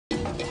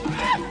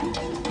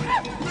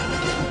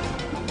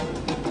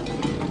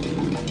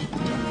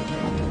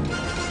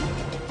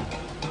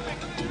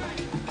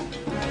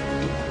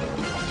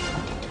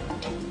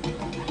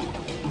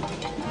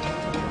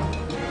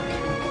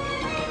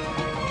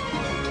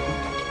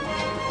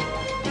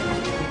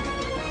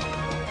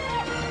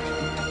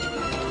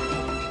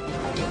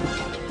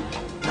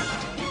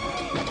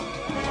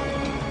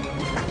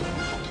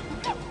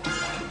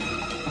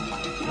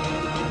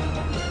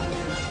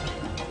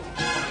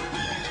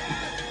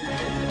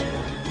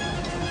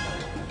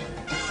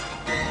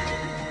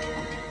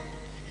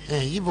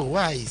Even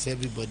why is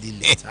everybody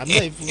late? I'm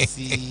not even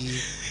see.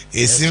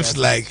 It seems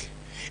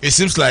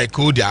like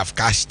cold they have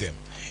catched them.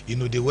 You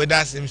know, the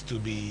weather seems to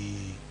be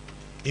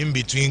in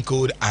between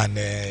cold and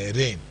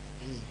rain.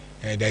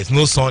 There is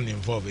no sun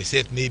involved,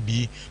 except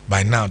maybe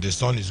by now the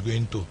sun is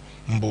going to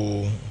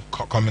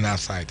coming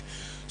outside.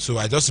 So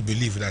I just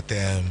believe that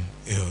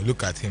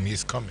look at him,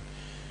 he's coming.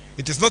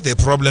 It is not a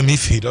problem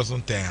if he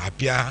doesn't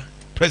appear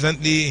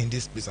presently in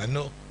this place. I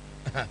know.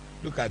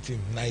 Look at him,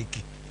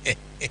 Nike.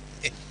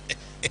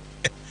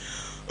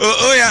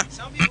 oh yeah.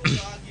 Some people will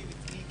argue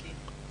with Nike.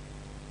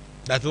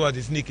 That's what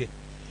is Nike.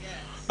 Yes.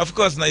 Of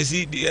course, now you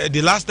see,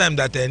 the last time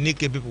that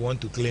Nike people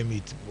want to claim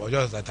it was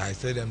just that I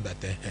said them that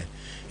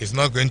it's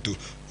not going to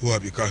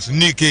work because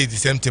Nike is the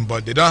same thing,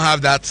 but they don't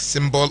have that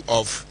symbol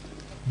of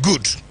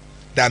good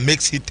that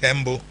makes it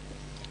temple.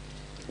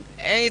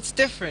 It's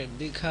different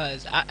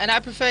because, I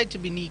prefer it to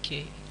be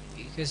Nike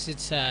because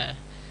it's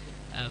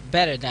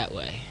better that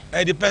way.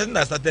 The person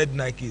that started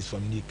Nike is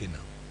from Nike now.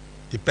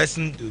 The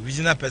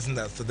original person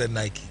that started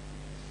Nike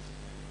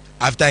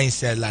after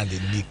inside land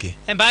in Nike.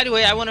 And by the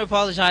way, I want to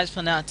apologize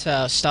for not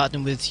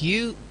starting with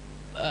you.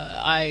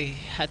 I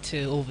had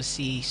to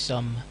oversee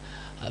some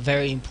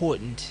very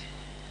important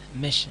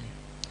mission.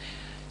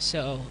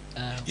 So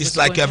it's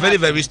like you're very,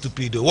 very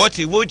stupid.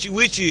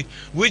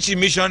 Which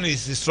mission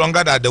is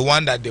stronger than the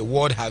one that the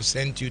world have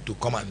sent you to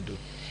come and do?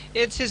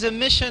 It is a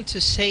mission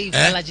to save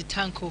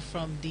Alajitanko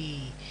from the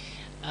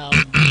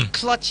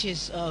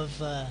clutches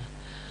of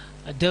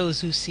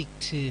those who seek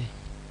to,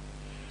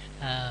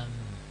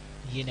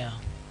 you know.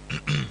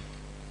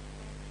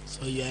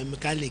 So you're a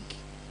mechanic.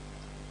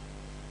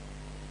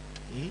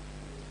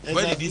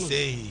 What did he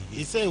say?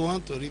 He said he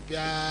want to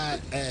repair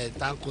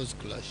Tanko's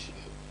clutch.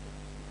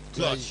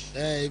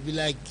 It be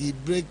like the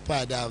brake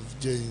pad of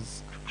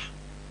Jones.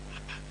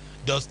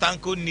 Does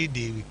Tanko need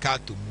the car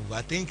to move?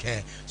 I think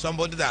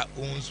somebody that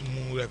owns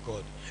Moon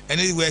Record,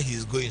 anywhere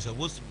he's going, is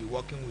supposed to be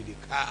working with the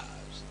cars.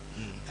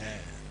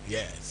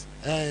 Yes.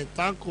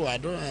 Tanko, I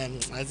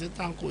say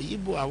Tanko,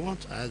 Igbo, I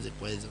want to ask a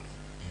question.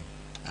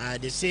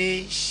 They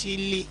say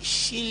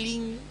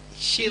Chilean,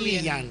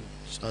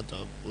 shut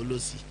up,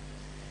 Olosi.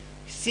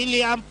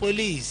 Chilean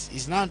police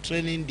is now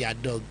training their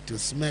dog to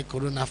smell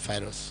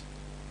coronavirus.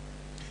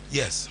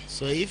 Yes.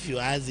 So if you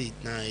ask it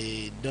now,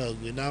 a dog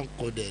will now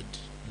coded.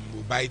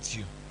 Will bite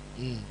you.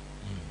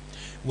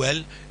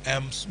 Well,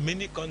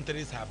 many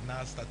countries have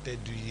now started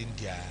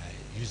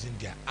using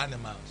their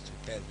animals to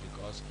test,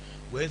 because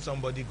when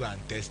somebody go and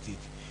test it,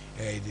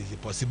 there's a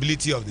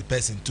possibility of the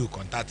person too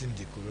contacting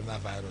the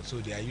coronavirus. So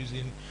they are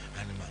using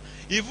animal.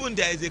 Even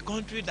there is a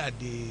country that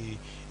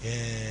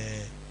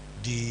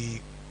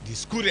the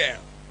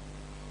squirrel,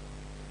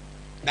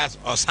 that's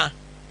Osan,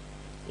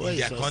 in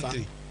their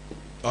country.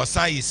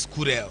 Osan is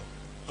squirrel.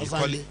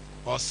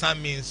 Osan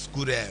means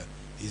squirrel.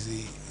 Is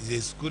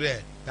a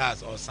squirrel.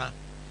 That's Osan.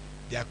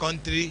 Their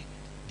country,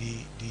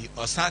 the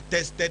Osan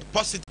tested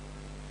positive.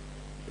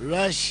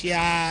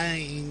 Russia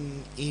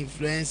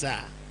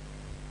influencer,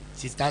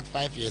 she's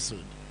 35 years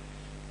old,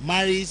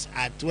 marries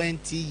a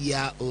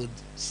 20-year-old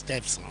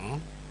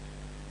stepson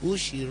who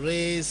she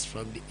raised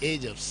from the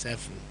age of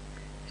 7,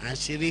 and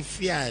she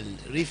refilled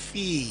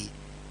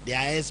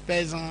their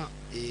expensive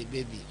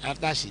baby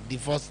after she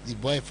divorced the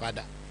boy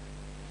father.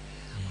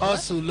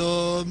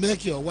 Also,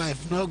 make your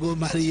wife not go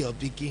marry your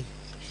pikin.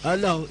 Oh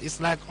no, it's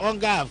like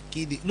hunger of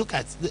kidding. Look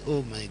at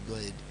oh my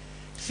God.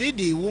 See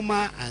the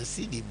woman and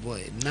see the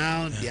boy.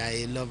 Now they are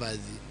a lovers.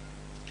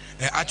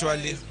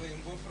 Actually,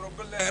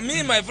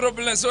 my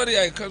problem. Sorry,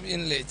 I come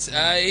in late.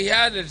 I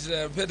heard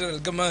that federal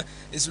government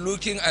is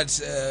looking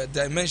at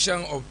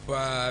dimension of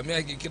the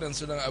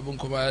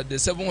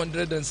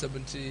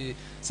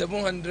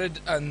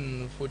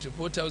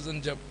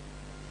 744,000 job.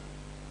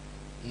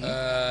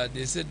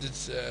 They said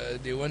that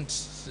they want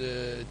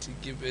to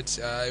give it.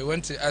 I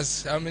want to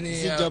ask how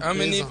many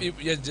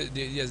people?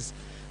 Yes.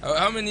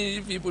 How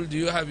many people do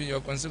you have in your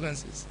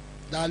consequences?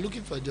 They are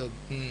looking for a job.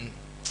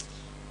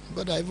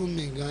 But I even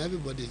mean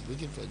everybody is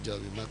looking for a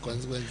job in my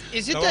consequences.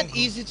 Is it that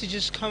easy to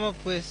just come up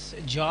with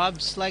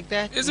jobs like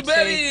that? It's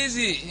very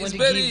easy. It's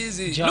very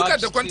easy. Look at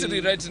the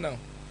country right now.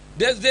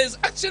 There's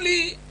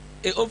actually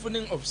an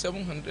opening of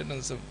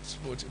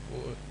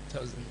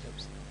 744,000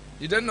 jobs.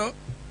 You don't know?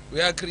 We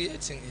are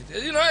creating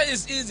it. You know,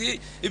 it's easy.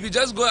 If you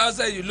just go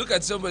outside, you look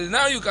at somebody.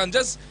 Now you can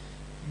just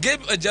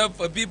give a job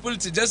for people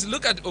to just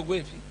look at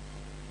Ogwefi.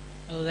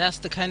 Oh, that's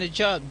the kind of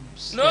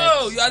jobs.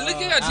 No, you are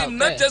looking at him,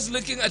 not just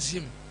looking at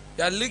him.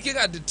 You are looking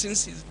at the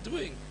things he's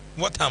doing.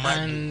 What am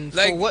I doing?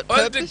 Like what all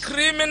purpose? the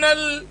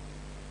criminal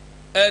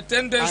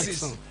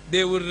tendencies,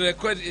 they will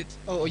record it.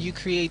 Oh, are you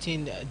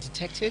creating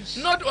detectives?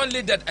 Not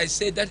only that, I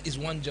say that is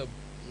one job.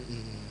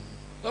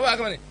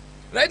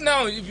 Right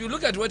now, if you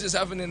look at what is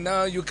happening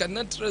now, you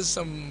cannot trust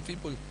some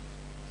people.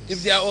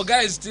 If their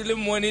Oga is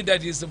stealing money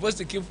that he's supposed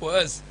to keep for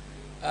us,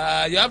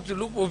 you have to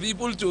look for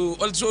people to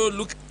also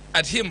look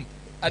at him,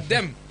 at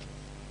them.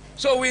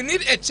 So we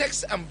need a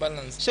checks and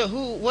balance. So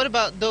what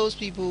about those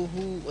people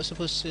who are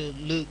supposed to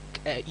look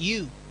at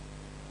you?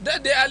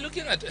 That they are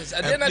looking at us.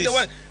 And then at the please.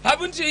 one,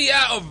 haven't you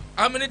heard of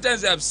how many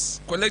times they have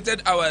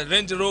collected our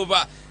Range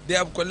Rover? They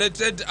have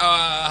collected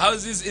our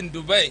houses in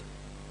Dubai.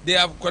 They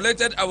have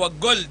collected our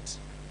gold.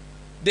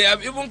 They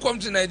have even come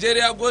to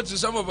Nigeria, go to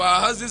some of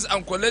our houses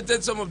and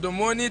collected some of the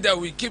money that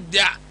we keep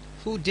there.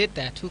 Who did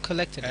that? Who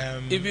collected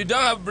it? If you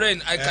don't have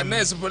brain, I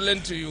cannot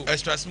explain to you.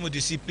 Extra smooth,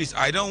 you see, please.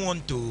 I don't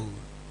want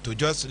to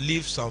just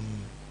leave some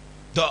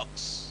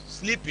dogs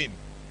sleeping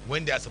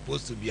when they are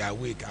supposed to be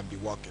awake and be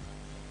walking.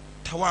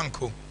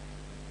 Tawanko,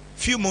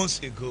 few months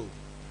ago,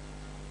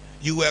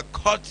 you were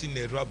caught in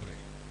a robbery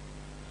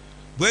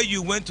where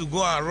you went to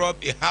go and rob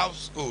a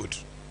household.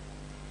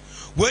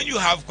 When you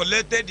have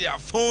collected their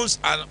phones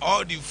and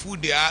all the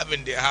food they have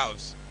in their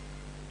house,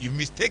 you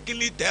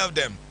mistakenly tell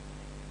them,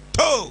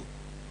 "Oh,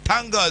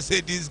 thank God,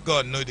 say this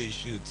God, no, they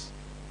shoot."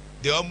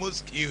 They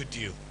almost killed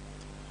you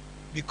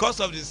because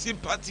of the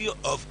sympathy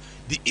of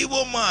the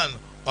evil man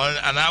or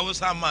an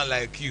Hausa man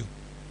like you.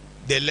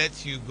 They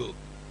let you go.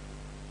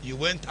 You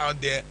went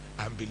out there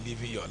and been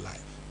living your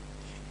life.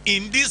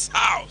 In this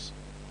house,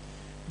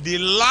 the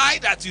lie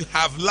that you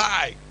have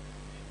lied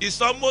is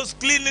almost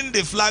cleaning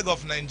the flag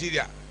of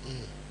Nigeria,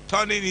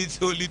 turning it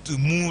only to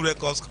Moon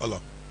Records color.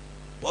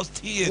 But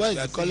still, What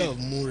is the color of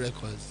Moon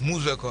Records?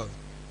 Moon Records.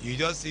 You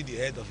just see the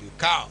head of a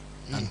cow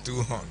and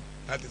two horns.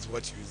 That is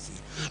what you see.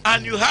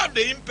 And you have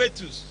the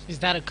impetus. Is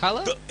that a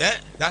color?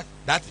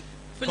 That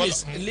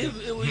Please, color.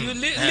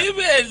 leave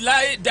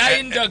a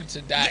dying dog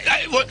to die.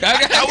 I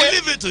will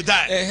leave it to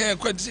die.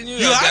 Continue.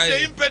 You have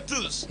the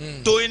impetus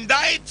to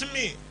indict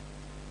me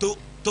to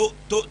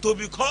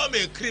become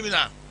a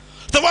criminal.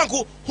 The one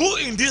who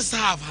in this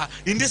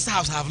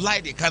house have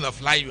lied the kind of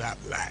lie you have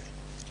lied.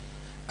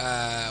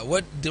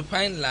 What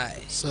define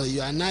lie? So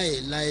you are not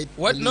a lie.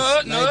 What? Police,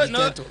 No. lie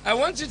detector. I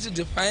want you to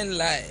define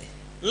lie.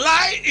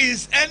 Lie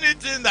is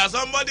anything that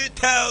somebody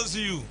tells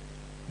you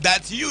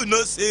that you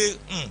know say,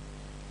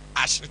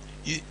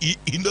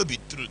 it no be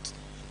truth.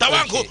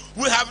 Tawanko, Okay.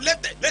 we have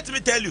let me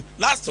tell you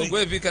last week.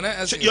 Ogwebi, can I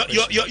ask you a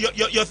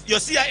question? Your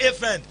CIA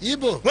friend.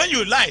 Igbo, When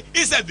you lie,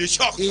 he said the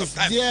shock is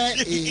sometimes. there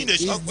In the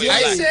is shock when there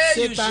you I a lie. said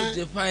you Satan? should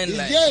define Is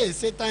lie. there a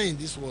Satan in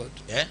this world?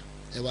 Yeah?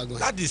 Ewagon.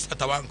 That is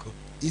Tawanko.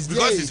 Is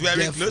Because there he's a wearing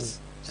devil, clothes.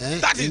 eh,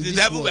 That is in the this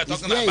devil world? we're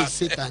talking Is there about. a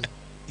Satan?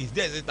 Is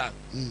there Satan?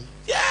 Mm.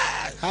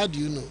 Yeah. How do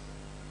you know?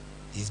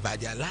 It's by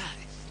their lies.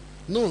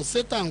 No,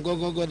 Satan go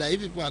that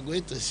if people are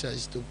going to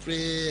church to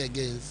pray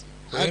against,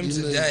 For how him do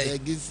you to know die. it's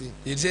existing?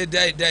 You say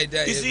die.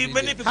 You see, every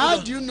many day. people How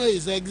don't. do you know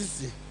it's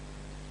existing?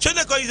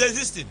 Chineke is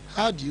existing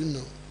How do you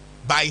know?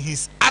 by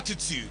his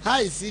attitude. How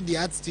is he the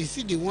attitude? Is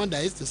he the one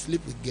that used to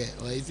sleep with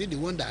girl, or is he the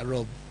one that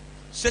rob?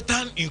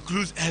 Satan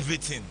includes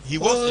everything. He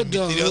works in Hold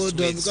on, mysterious ways.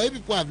 because if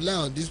people have lied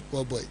on this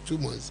poor boy 2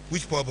 months.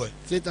 Which poor boy?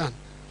 Satan,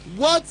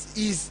 what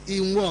is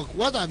in work?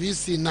 What have you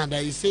seen now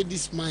that you say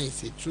this man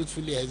is a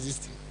truthfully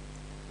existing?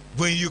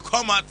 When you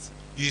come out,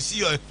 you see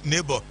your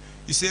neighbor,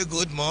 you say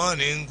good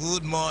morning.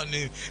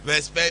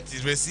 Respect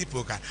is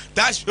reciprocal.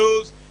 That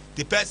shows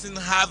the person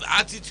have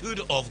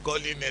attitude of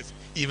godliness.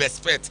 He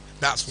respect.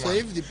 That's So one.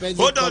 if the person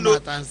Hold on, come no.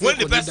 out and say, When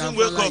the "Kodi person dan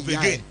wake fala up yai,"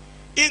 again,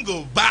 he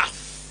go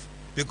bath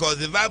because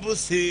the Bible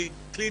say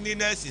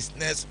cleanliness is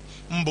next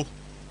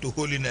to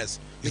holiness.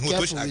 Be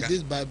careful with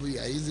this Bible you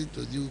are using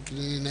to do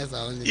cleanliness and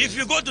holiness. If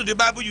you go to the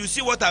Bible, you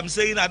see what I'm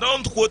saying. I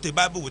don't quote the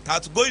Bible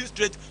without going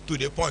straight to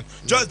the point.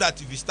 Just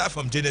that if you start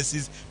from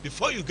Genesis,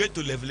 before you get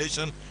to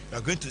Revelation, you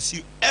are going to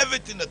see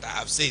everything that I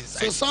have said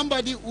inside. So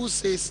somebody who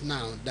says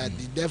now that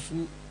the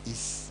devil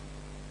is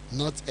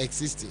not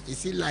existing,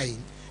 is he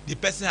lying? The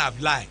person have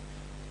lied.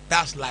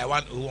 That's lie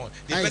 101.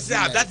 The How is person he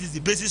have, lying? that is the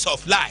basis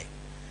of lie.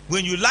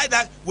 When you lie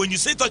that, when you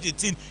say such a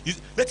thing,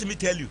 let me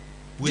tell you.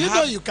 Do you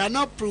know you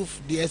cannot prove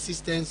the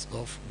existence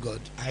of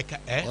God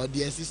or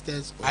the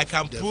existence of I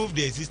can devil? prove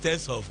the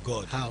existence of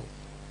God. How?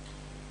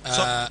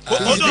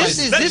 Hold on.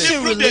 Is Let this me a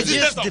prove the religious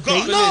existence of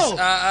debate? God. No,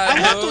 I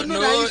no, want to know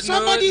no, that if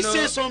somebody no.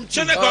 says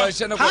something,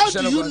 Sheneko, how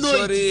do you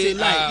know it is a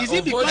lie? Is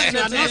it because you are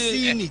not unfortunately-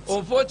 seeing it?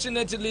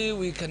 Unfortunately,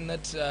 we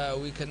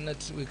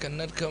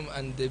cannot come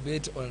and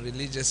debate on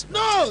religious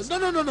matters.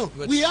 No.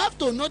 But- We have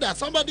to know that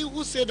somebody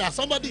who said that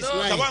somebody is No,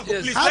 lying. Tawanko,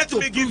 Yes. please How let to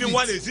me give prove you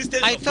one it?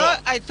 existence I of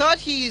God. thought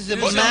he is a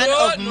No, man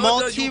no, of no, you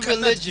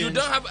multi-religion.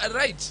 don't have a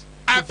right.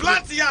 I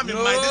plant yam in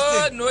my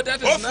distance. No,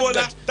 that is Ofola, not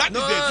that. that is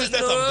the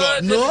existence of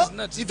God. No, that is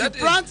not. if That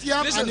you plant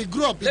yam listen, and it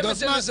grew up, it let me does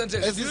tell you not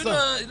something. exist.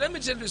 Let me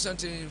tell you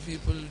something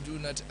people do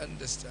not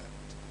understand.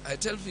 I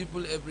tell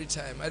people every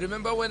time. I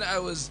remember when I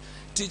was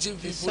teaching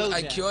He's people so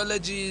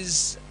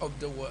archaeologies of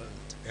the world.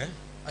 Eh?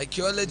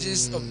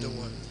 Archaeologies of the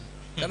world.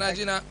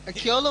 Kanajina,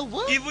 Akiola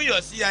what? Even your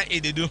CIA,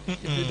 they do.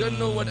 if you don't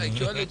know what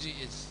archaeology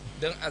is,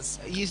 don't ask.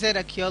 You said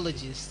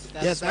archaeologist.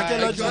 That's Yes, why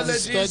archaeology is the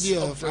Archaeologists study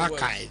of of the world.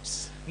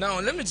 archives. Now,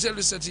 let me tell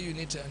you something you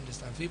need to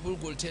understand. People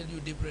will tell you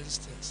different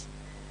things.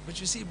 But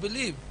you see,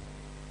 belief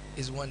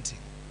is one thing.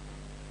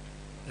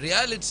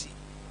 Reality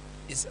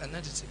is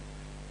another thing.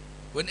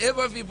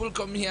 Whenever people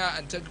come here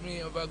and talk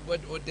me about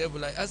God or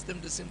devil, I ask them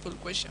the simple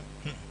question.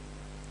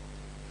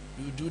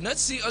 You do not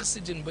see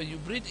oxygen, but you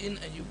breathe in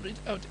and you breathe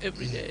out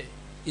every day.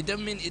 It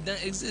doesn't mean it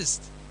doesn't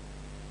exist.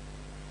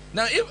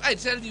 Now, if I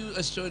tell you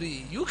a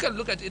story, you can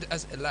look at it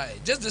as a lie.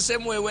 Just the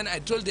same way when I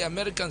told the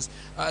Americans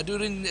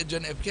during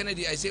John F.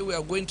 Kennedy, I say we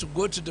are going to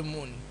go to the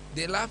moon.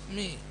 They laughed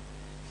me.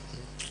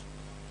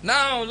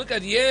 Now, look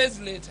at years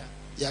later.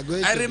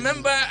 I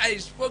remember I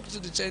spoke to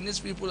the Chinese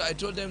people. I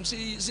told them,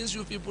 see, since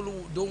you people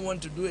don't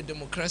want to do a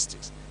democratic,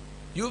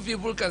 you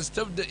people can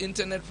stop the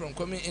internet from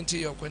coming into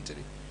your country.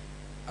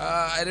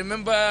 I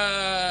remember,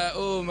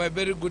 my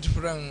very good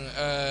friend,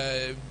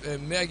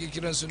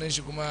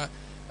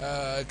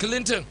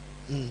 Clinton.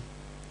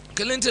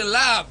 Clinton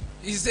laughed.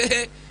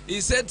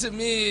 He said to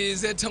me, he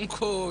said,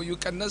 Tanko, you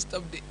cannot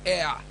stop the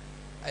air.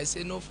 I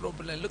say, no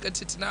problem. Look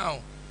at it now.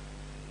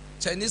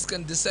 Chinese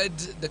can decide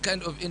the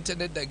kind of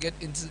internet that get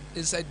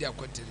inside their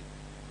country.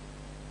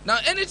 Now,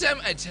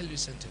 anytime I tell you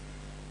something,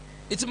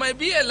 it might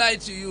be a lie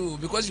to you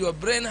because your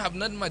brain have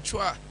not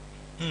matured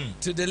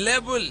to the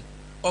level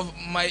of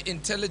my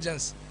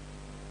intelligence.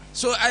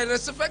 So I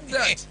respect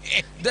that.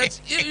 That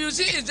if you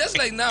see, it's just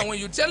like now when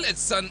you tell a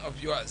son of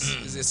yours,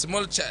 he's a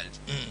small child,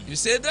 you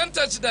say, don't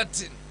touch that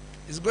thing.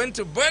 It's going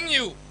to burn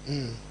you.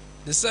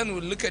 The son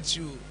will look at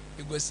you.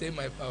 He will say,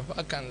 my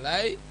papa can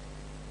lie.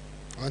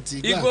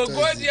 He will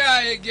go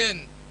there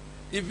again.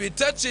 If he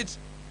touch it,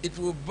 it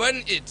will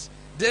burn it.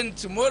 Then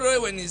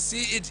tomorrow when he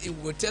see it, he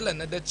will tell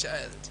another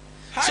child.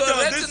 How so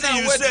does this thing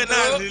you say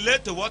now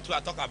relate to what we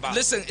are talking about?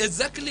 Listen,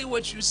 exactly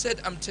what you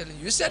said, I'm telling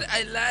you. You said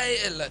I lie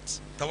a lot.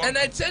 And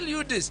I tell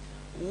you this.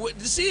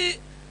 See,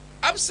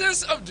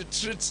 absence of the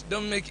truth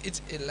don't make it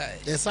a lie.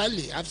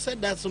 Exactly. I've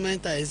said that so many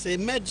times. It's a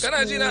med school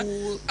and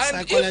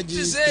if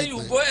you say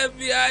you go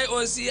FBI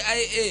or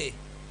CIA,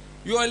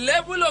 your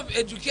level of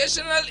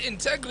educational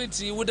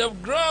integrity would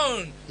have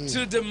grown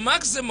to the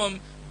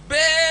maximum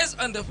based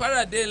on the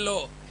Faraday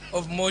law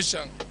of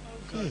motion.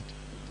 Good.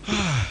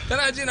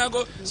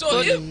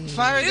 So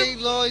Faraday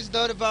law is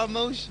not about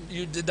motion.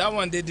 You did that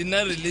one, they did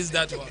not release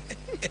that one.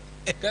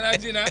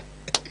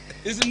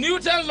 It's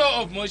Newton's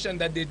law of motion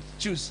that they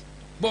choose.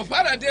 But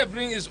Faraday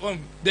bring his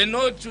own. They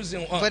know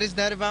choosing one. But it's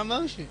not about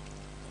motion.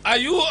 Are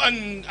you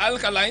on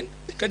alkaline?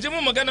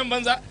 Kajimu magana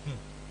banza.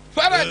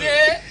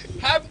 Faraday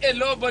have a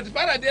law, but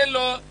Faraday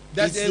law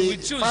that they will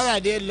choose.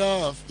 Faraday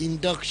law of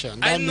induction.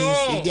 That means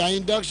if they are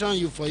induction,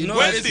 you for no,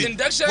 it's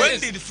induction. When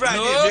did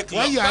Friday make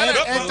when you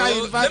enter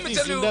university, let me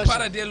tell you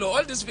Faraday law.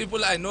 All these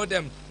people, I know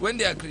them when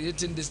they are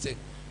creating this thing.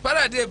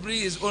 Faraday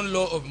bring his own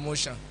law of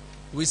motion.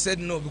 We said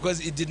no because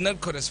it did not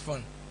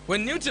correspond.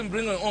 When Newton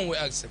bring it on, we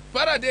accept.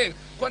 Faraday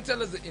can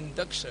tell us the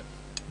induction.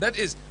 That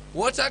is,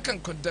 water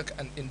can conduct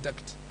and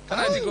induct.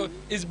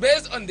 It's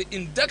based on the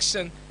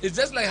induction. It's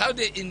just like how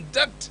they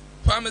induct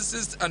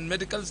pharmacists and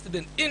medical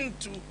students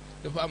into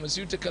the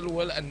pharmaceutical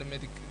world and the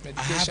medication world.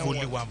 I have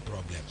only one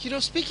problem. You know,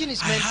 speaking is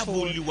meant for,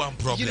 only one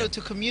problem. You know,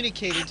 to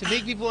communicate and to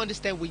make people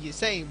understand what you're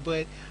saying,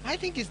 but I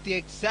think it's the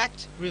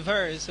exact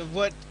reverse of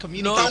what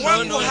communication is.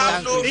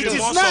 It is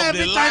not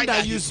every time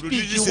that you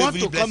speak, you want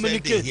to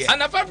communicate.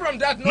 And apart from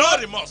that, no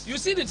remorse. You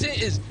see, the thing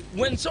is,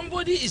 when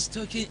somebody is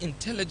talking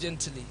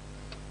intelligently,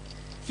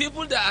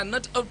 people that are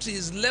not up to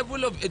his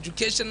level of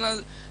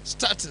educational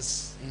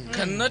status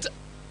cannot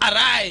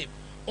arrive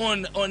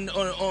on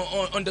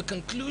the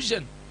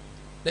conclusion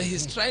that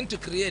he's trying to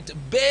create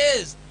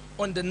based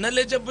on the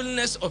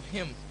knowledgeableness of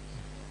him.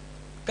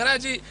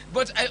 Karaji,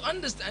 but I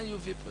understand you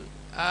people.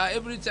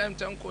 Every time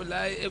Tanko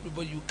lie,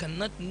 everybody, you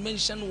cannot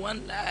mention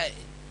one lie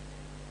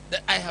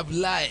that I have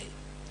lied.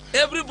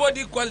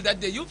 Everybody call that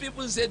day. You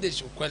people say they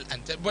should call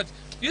and tell, but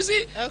you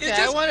see, okay,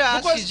 I want to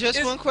ask you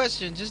just one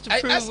question, just to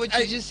prove what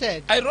you just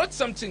said. I wrote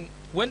something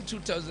when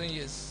 2,000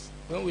 years,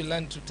 when we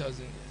land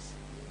 2,000 years,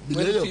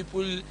 when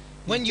people.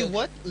 When you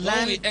what?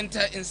 When we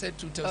enter inside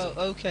 2000.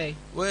 Oh, okay.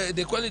 Where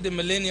they call it the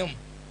millennium.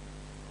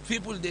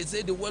 People, they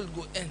say the world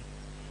go end.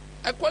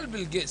 I call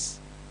Bill Gates.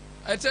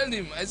 I tell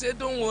him, I say,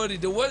 don't worry,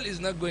 the world is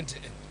not going to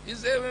end. He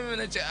say,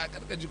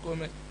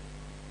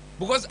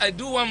 because I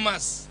do one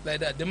mass like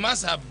that. The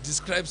mass have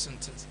described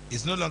something.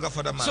 It's no longer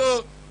for the mass.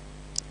 So,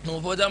 no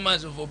further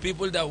mass for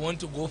people that want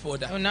to go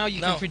further. Oh, now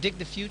you can predict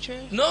the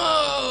future?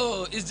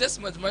 No, it's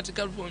just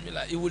mathematical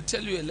formula. It will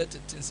tell you a lot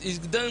of things.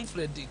 It doesn't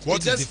predict.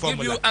 What it is the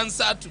formula? Give you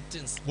answer to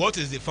things. What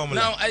is the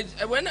formula? Now, I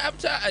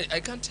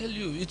can't tell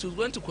you. It was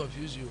going to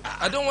confuse you.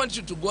 I don't want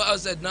you to go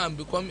outside now and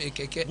become a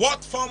keke.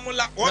 What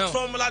formula? What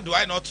formula do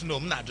I not know?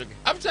 I'm not joking.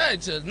 After I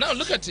tell, now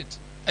look at it.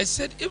 I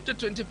said, if the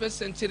 21st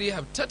century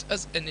have taught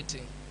us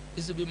anything,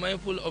 is to be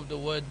mindful of the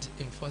word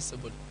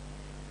impossible.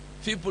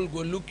 People go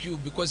look you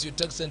because you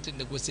talk something,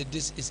 they go say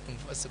this is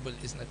impossible,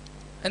 it's not.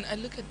 And I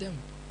look at them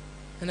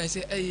and I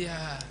say,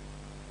 yeah,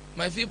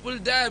 my people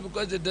die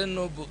because they don't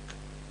know book.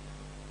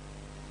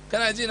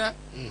 Can I Gina?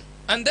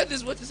 And that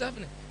is what is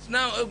happening.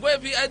 Now,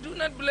 I do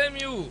not blame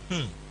you.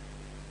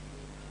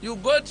 You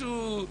go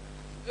to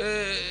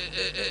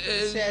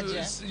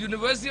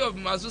University of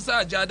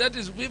Masusa, that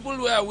is people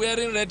who are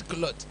wearing red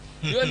cloth.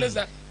 You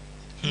understand?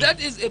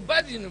 That is a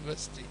bad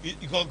university.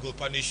 You can't go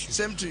punish you.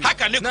 Same to you. How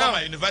can you call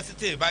my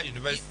university a bad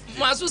university?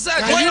 Masusa,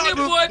 what are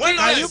the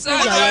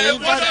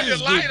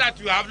lie that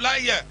you have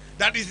lied here?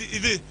 That is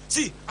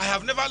see, I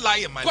have never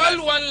lied in my life.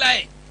 Call one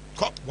lie.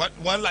 What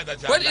one lie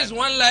that you What have is lied?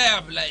 one lie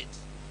I've lied?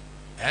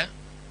 Eh?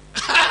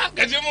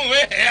 Can you move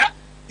here?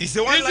 It's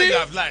the one Is lie it? you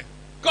have lied.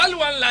 Call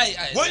one lie.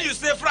 I When lied. you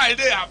say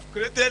Friday, I've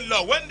created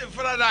law. When the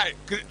Friday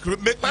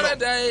make law,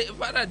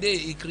 Faraday,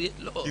 he create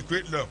law. you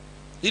create law.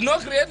 He no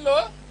create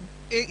law.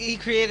 He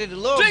created a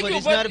law, Thank but you,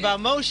 it's but not about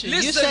motion. You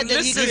listen, said that he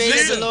listen, created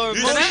listen, the law of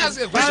listen. motion. Can I ask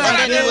you a and question?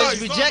 then it Law was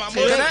is not about rejected.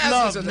 motion. Can I ask you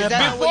Love, something? never.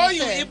 That's what Before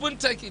you you said. even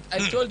take it, I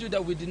told you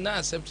that we did not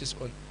accept his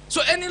own.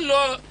 So any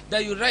law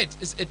that you write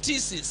is a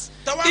thesis.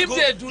 If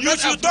they do you not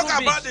should talk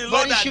approve about it, the law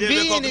But it that should they be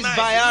in his recognize.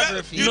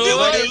 biography. You No, deal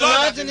with but the it's law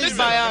not that in they his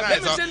recognize. biography.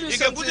 Let me tell you You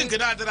can put in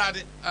something.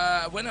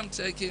 Kedadadade. When I'm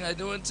talking, I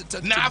don't want to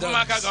talk Nah, to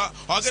dogs. Stop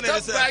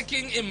Stop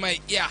barking in my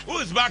ear. Who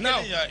is backing Now,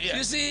 in your ear?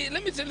 you see,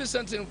 let me tell you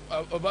something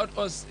about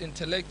us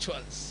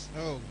intellectuals.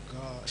 Oh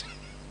God.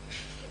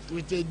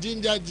 With a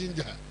ginger.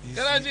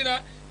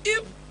 Kanajina,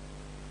 if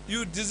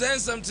you design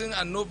something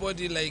and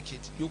nobody like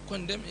it, you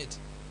condemn it.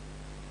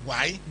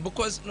 Why?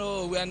 Because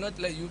no, we are not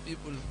like you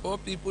people. Or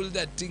people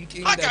that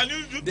thinking How that can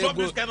you they drop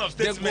go, this kind of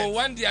they go statement?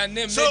 want their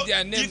name, So make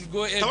their name if- go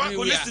Tawanko,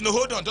 everywhere. listen,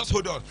 hold on, just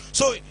hold on.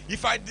 So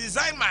if I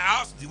design my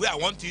house the way I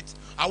want it,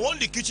 I want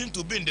the kitchen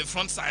to be in the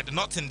front side,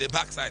 not in the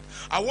back side.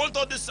 I want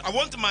all this. I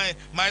want my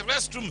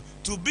restroom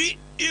to be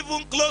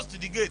even close to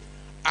the gate.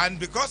 And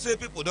because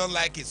people don't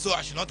like it, so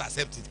I should not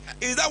accept it.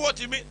 Is that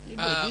what you mean?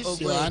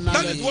 This your wait, analogy.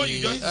 That is what you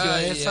just- This your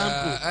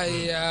example.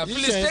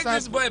 Please This take your this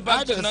example. boy How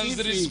back to does he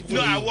nursery feel? school.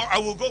 No, I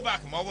will go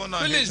back.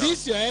 Please.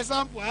 This your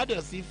example. How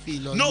does he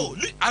feel? on No,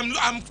 you? I'm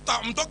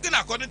talking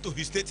according to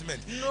his statement.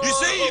 No, He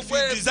say if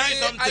wait, you design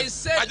something, I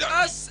said don't-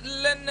 us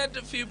learned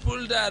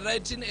people that are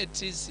writing a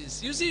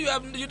thesis. You see,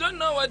 you don't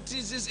know what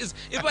thesis is.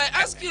 If I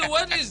ask you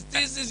what is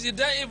thesis, you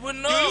don't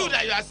even know. You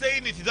that you are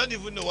saying it, you don't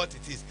even know what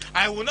it is.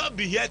 I will not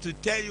be here to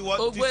tell you what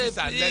Oh, thesis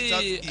wait, and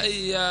lectures is. Put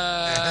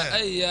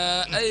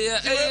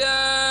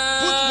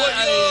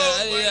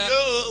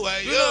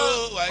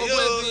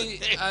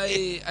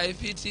I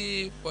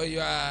pity for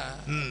your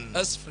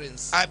us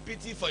friends. I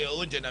pity for your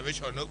own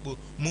generation. No, move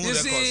You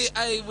see, records.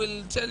 I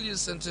will tell you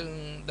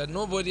something that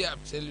nobody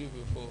have tell you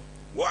before.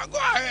 Well, go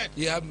ahead.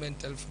 You have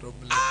mental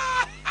problem.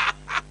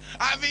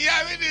 I mean,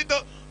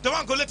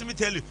 Tawanko, let me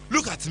tell you.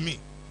 Look at me.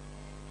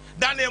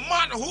 Than a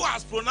man who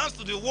has pronounced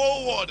to the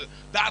whole world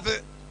that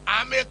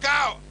I'm a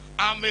cow.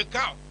 I'm a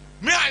cow.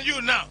 Me and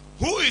you now,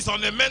 who is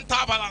on the mental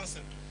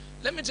balancing?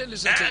 Let me tell you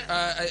something.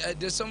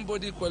 There's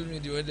somebody called me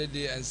the other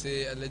day and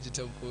say,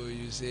 Alajitanko,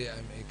 you say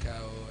I'm a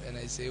cow. And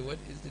I say, what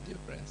is the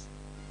difference?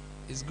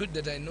 It's good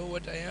that I know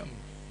what I am.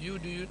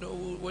 Do you know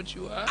what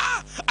you are?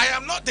 I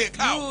am not a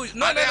cow.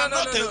 No. I am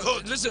not a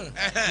goat. Listen,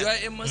 you are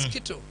a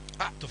mosquito.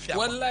 To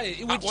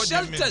Wallahi, with what do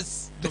you mean?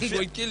 shelters, To they fear-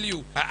 will kill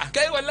you.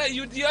 Okay, Wallahi,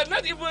 you are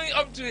not even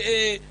up to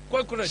a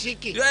cockroach.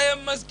 Chicken. You are a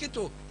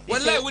mosquito.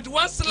 Wallahi, with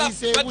one slap,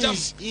 it's a bajam,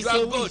 wish. you It's are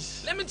a good.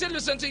 wish. Let me tell you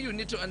something you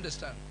need to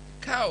understand.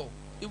 Cow,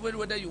 even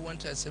whether you want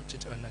to accept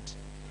it or not,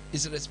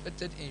 is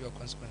respected in your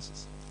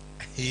consequences.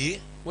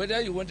 Whether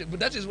you want it, but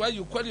that is why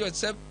you call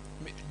yourself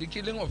the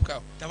killing of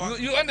cow.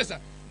 You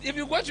understand? If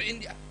you go to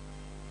India,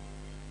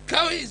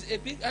 cow is a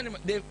big animal.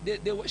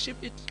 They worship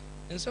it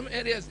in some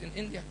areas in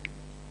India.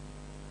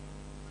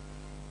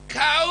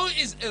 Cow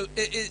is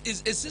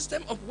a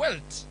system of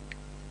wealth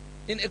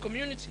in a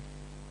community.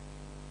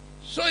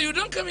 So you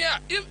don't come here.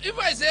 If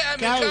I say I'm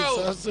Cow a is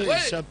cow, also a well,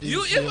 shopping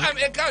if field. I'm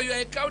a cow, you are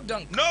a cow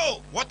dung.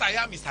 No, what I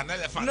am is an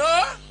elephant. No.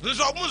 Have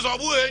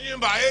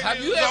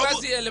Have you ever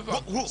seen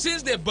elephant?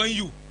 Since they burn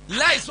you,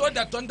 lie so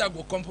that thunder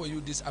will come for you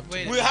this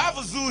afternoon. We have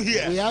a zoo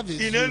here. We have a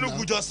in zoo Enugu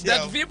now. just here.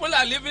 That people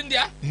are living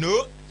there.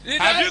 No. You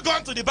Have know- you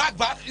gone to the back?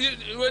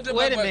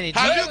 Wait a minute.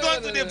 Have you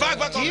gone to the back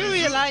Do of you the zoo?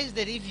 realize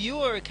that if you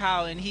are a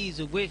cow and he's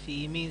a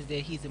whiffy, it means that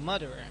he's a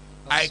murderer?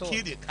 of I sorts?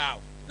 killed a cow.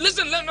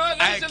 Listen, let me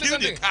I tell you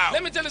killed a something. cow.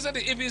 Let me tell you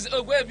something. If he's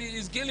a web,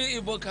 he's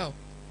killing Igbo cow.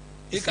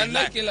 He It's a lie.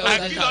 cannot kill a I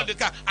other kill cow. all the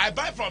cow. I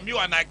buy from you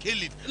and I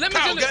kill it. Let me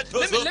cow tell you. get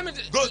tozo, Let me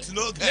goat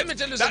no get. Let me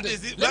tell you That something.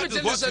 is it. Let me That is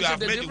tell you what you have something.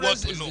 The made the world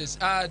difference to is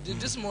know.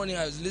 this. This morning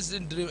I was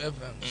listening to Dream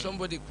FM.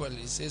 Somebody called.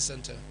 He said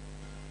something.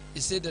 He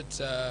said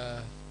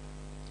that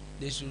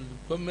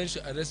government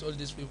should arrest all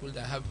these people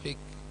that have fake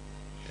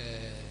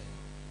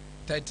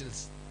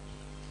titles.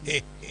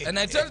 And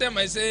I told them,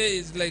 I say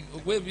it's like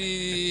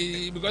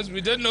maybe because we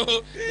don't know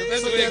the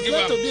best So way to there's give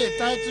going up. to be a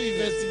title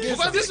investigation.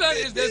 Because this one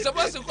is they're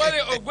supposed to call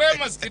it Ogwe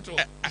mosquito.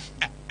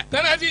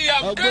 Then I think you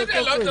have Ogwe created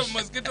a lot of cockroach.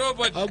 mosquito,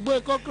 but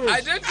Ogbe cockroach.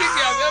 I don't think you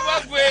have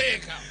ever Ogwe a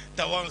cow.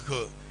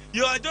 Tawanko,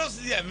 you are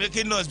just here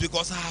making noise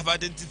because I have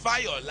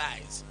identified your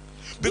lies.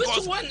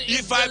 Because one is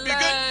if I the begin,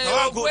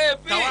 lie?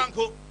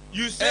 Tawanko,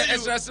 you say you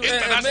internationally.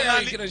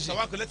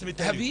 Tawanko, let me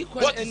tell Have you. you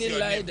called What is any your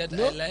lie name? that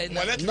No. I lie now?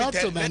 Well, let me Not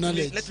tell- to my let me-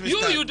 knowledge. let me You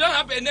start. don't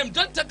have a name.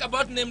 Don't talk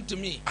about name to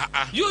me.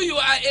 Uh-uh. You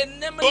are a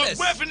nameless.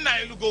 Ogwefina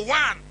Ilugo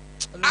one.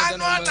 No, I no,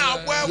 know no, now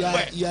no, where You are,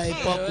 where. you are a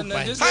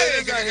porcupine. this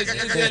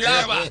is a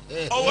lava.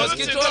 Oh,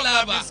 Mosquito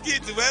lava.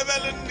 Mosquito,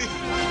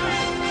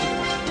 where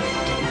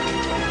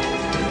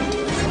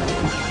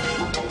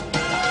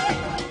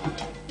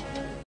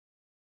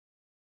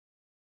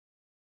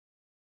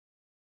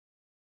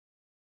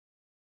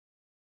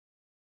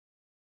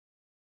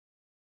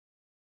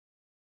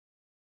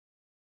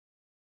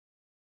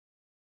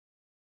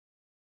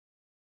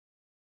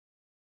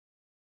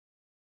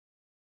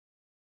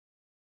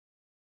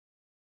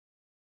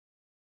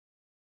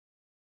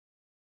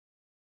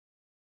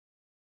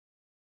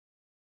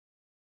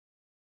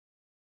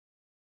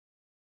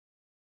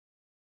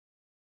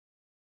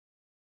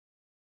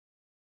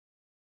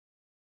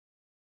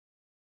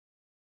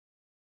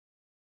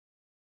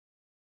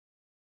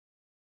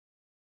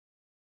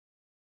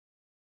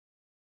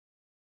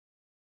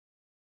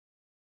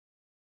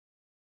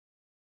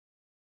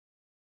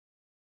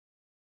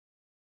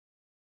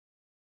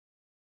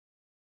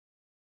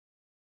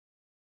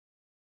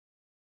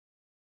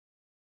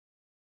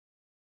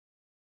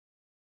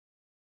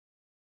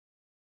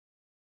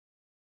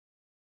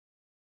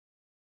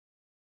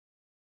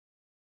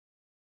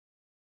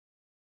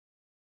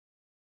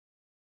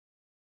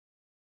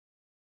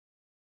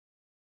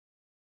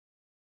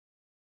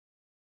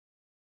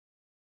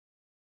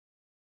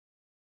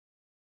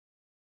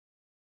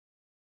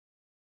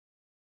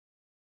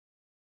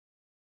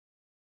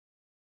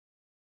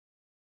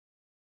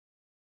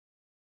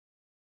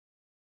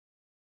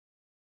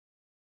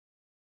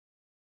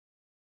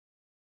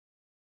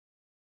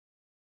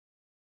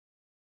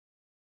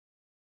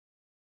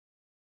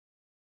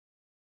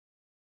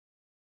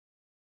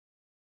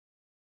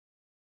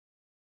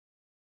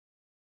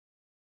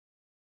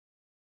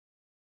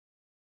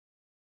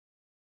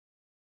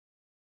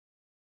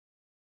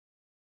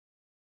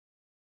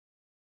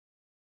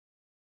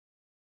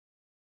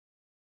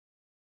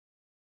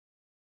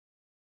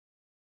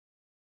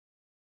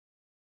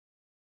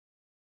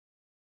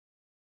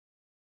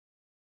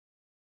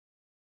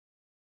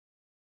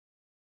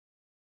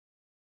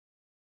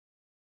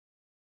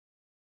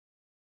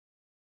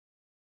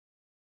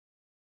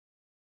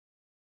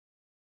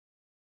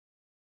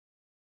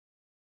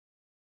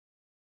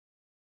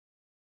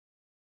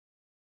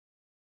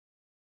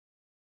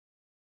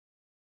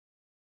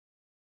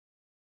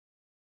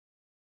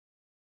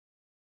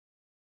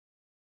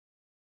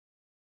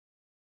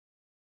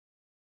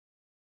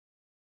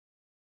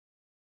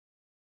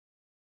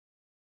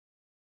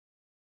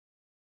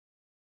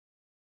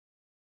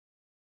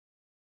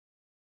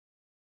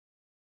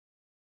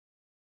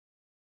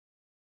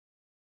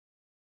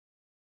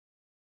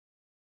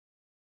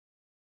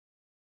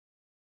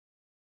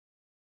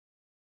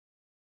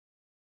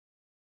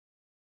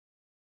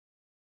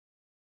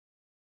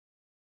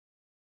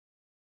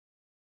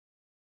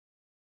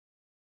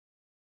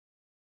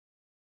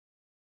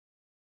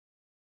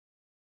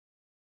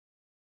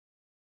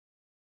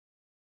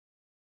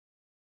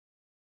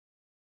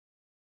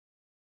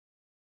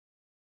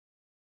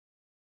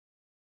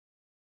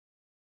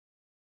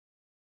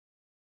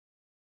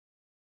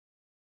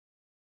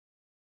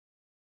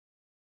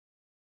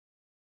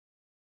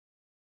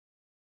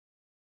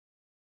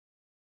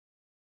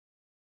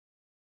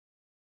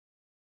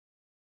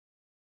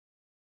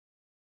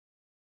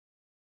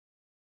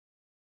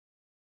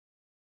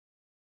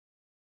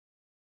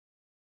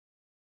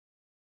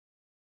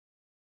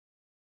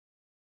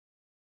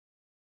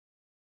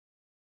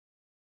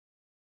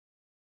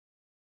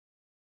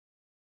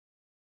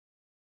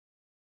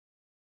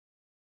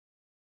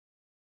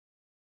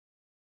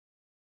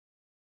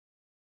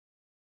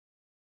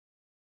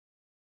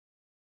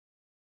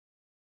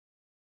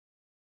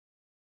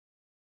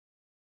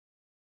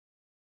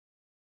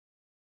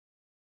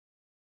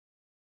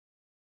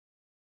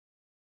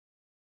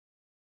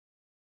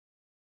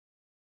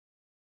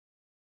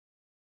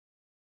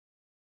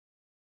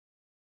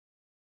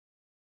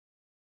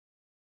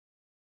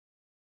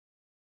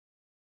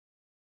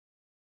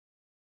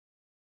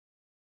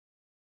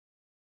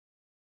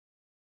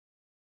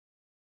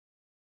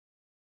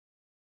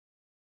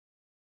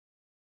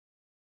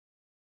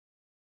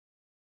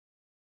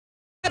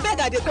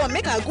gaga dey come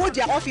make I go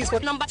their office for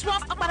number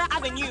 12 Akpara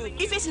Avenue,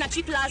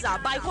 Ifesinachi Plaza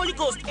by Holy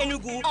Ghost,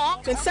 Enugu,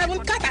 or 27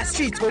 Kaka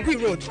Street, Obi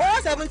Road,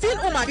 or 17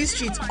 Omabi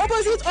Street,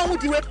 opposite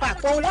Omudiwe Park,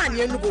 for 1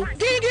 Enugu.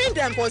 Give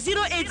them for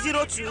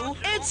 0802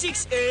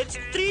 868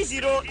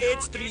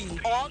 3083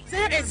 or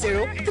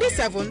 080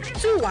 37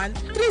 21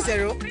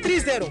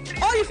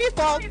 3030, or if you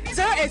call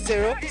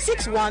 080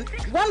 61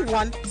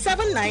 11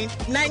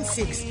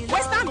 7996.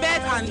 Western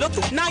Bet and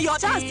Lotto. Now your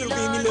chance to be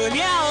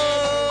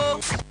millionaire.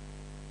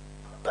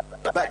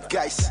 Bad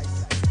guys.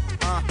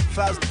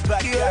 Fast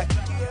bad guy.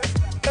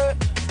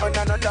 On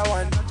another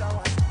one.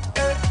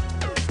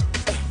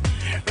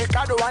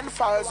 Ricardo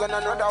 1,000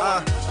 on another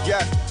one.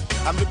 Yeah,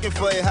 I'm looking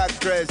for a hot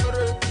dress.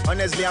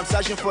 Honestly, I'm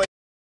searching for.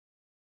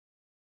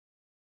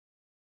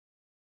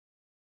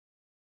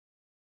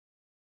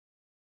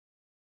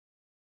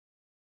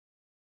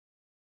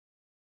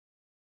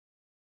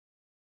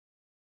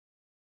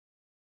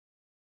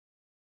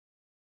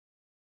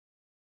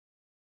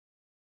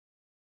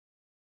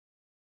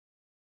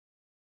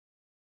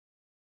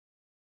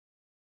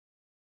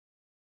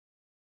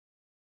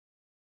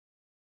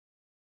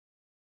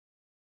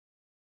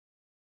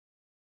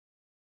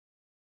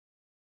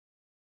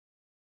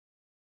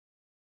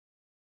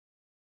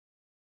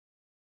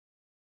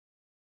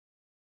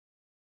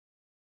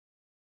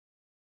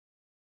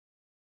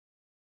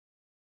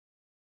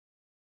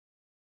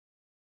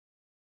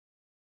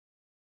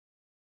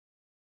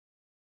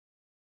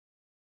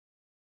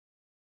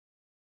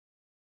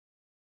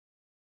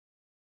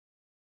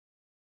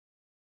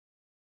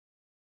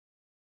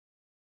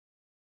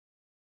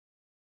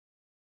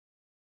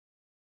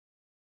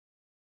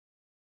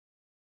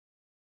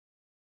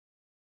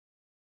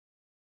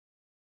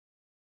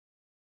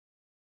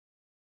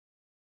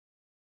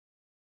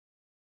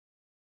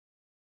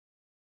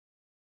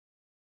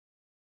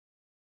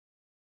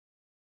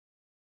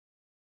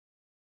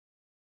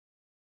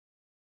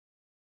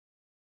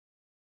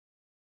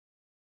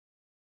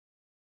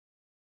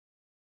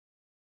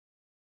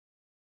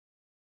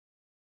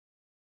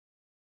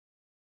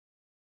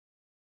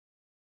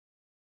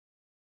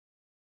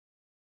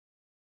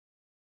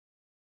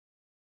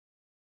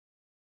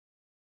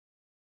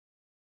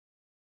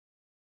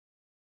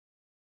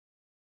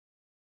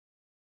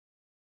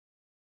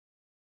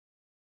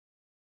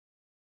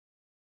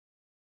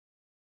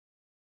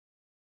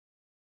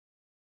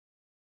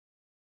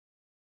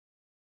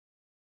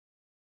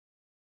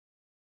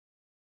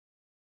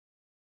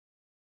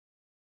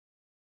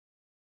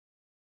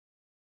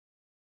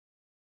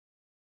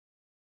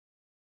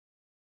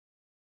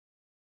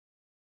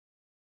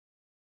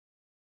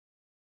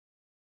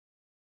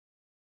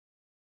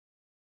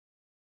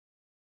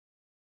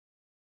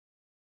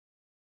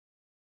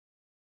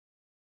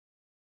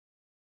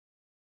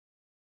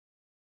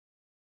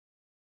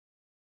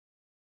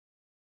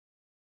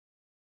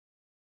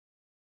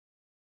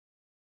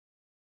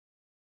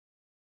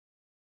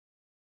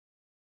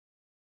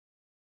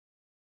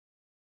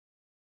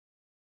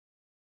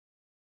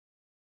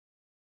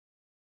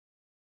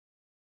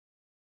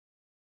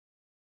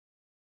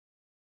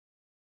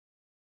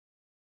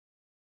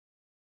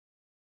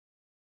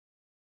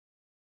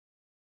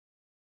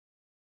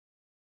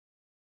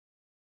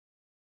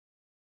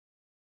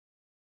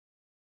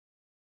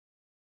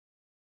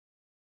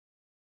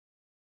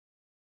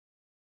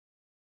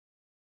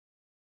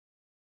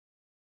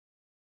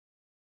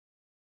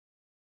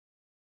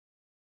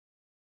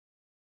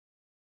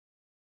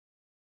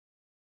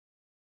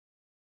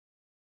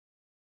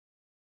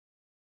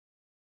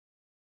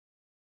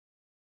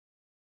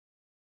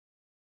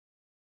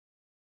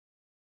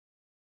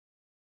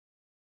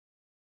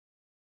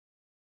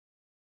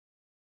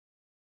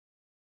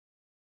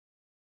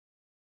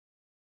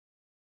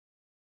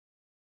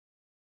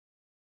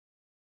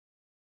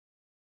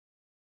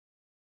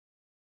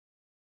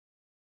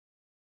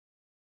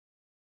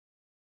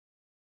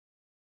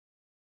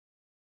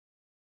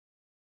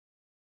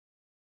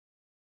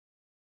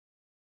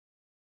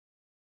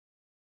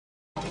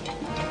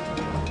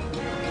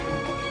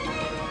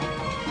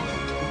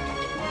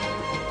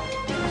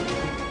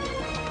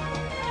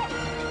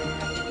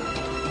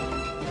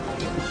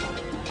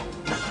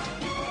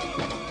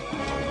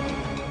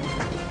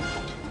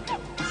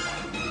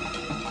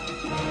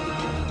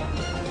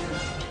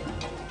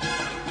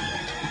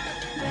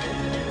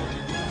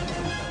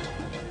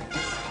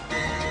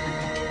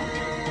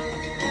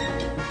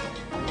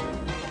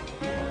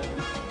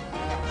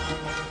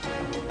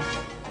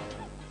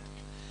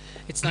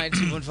 It's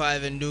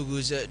 92.5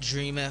 Enugu's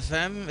Dream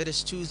FM. It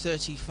is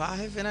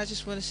 2:35, and I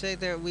just want to say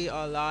that we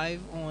are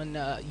live on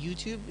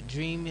YouTube,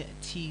 Dream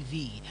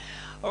TV.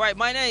 All right,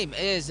 my name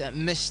is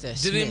Mr.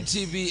 Dream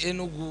Smith. TV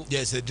Enugu.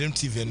 Yes, Dream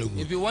TV Enugu.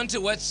 If you want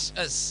to watch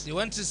us, you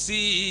want to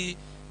see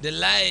the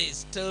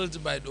lies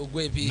told by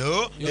Ogwepi.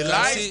 No, the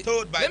lies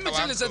told by. Let me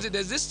tell you something.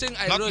 There's this thing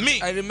I wrote.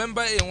 Me. I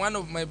remember in one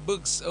of my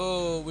books.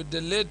 Oh, with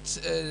the late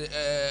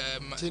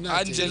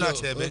Angelo.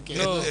 Okay.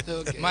 No,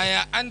 Okay.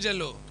 Maya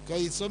Angelo.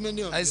 Because so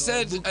many of I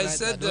said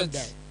that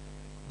die.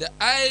 the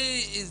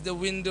eye is the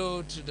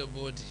window to the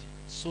body.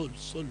 Soul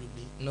will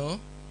be. No.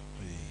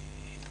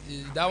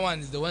 that one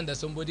is the one that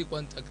somebody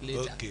contact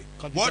later. Okay.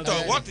 Computer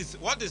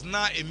What is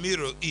now a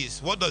mirror is?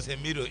 What does a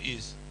mirror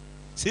is?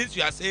 Since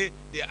you are saying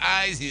the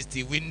eyes is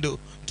the window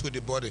to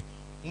the body,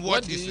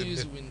 What do is you a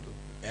use mirror? window?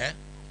 Eh?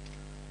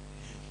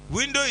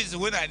 Window is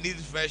when I need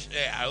fresh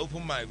air. I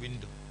open my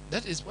window.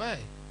 That is why.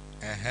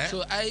 Uh-huh.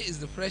 So eye is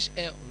the fresh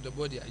air of the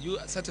body. Are you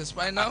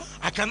satisfied now?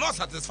 I cannot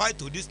satisfy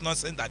to this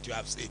nonsense that you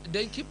have said.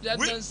 Then keep that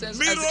nonsense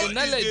Mirror as a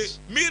knowledge.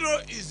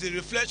 mirror is the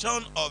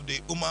reflection of the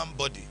human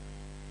body.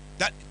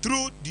 That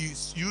through the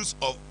use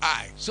of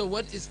eye. So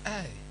what is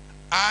eye?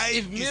 Eye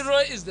If mirror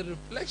is the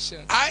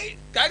reflection. Eye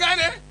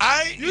Kagane,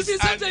 you is see an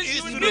sometimes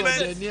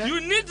instrument. you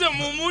need the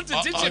mumu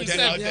to teach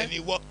himself.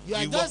 You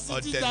are just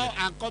sitting down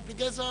and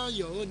complication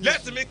your own.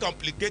 Let issue. me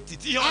complicate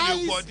it.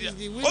 Eyes is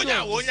the window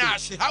of the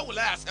soul. How will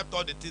I accept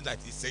all the things that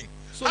he's saying?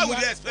 So How you will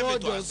you are- expect me to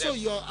hold on, accept? So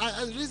your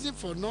reason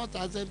for not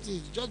accepting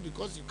is just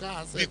because you can't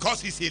accept.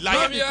 Because he's a From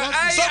liar. your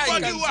eye,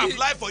 Somebody I who can have see.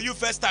 lied for you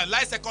first time,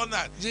 lie second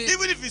time.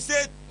 Even if he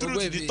say truth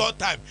wait, the wait. third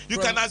time, you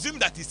From- can assume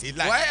that it's a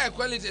lie. Why I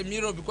call it a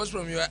mirror? Because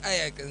from your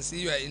eye I can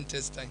see your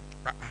intestine.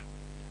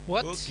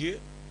 What? Okay.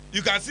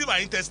 You can see my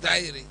intestine.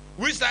 Diary.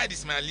 Which side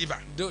is my liver?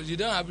 You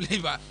don't have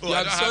liver. Oh, You I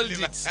have don't have sold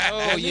liver. it.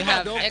 Oh, you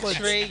have don't put-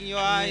 X-ray in your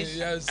eyes.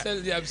 You have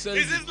sold It it.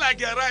 seems like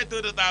you're right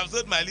though that I have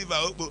sold my liver.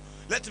 But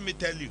let me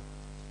tell you,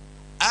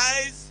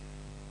 eyes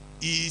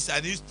is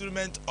an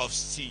instrument of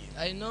seeing.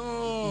 I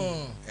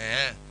know.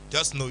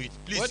 Just know it.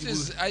 Please. What you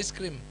is will- ice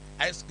cream?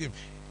 ice cream?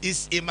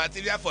 Is a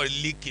material for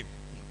leaking.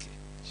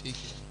 Chicken.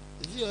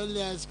 Is it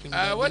only ice cream?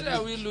 that What they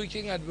are make? we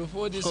looking at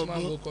before this Oh,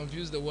 man no. will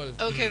confuse the world?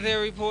 Okay, there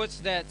are reports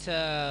that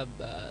a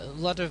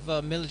lot of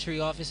military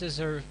officers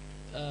are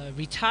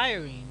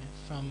retiring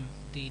from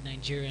the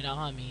Nigerian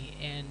army,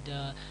 and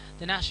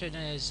the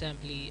National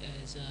Assembly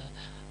has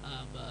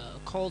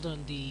called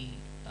on the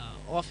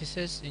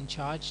officers in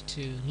charge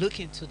to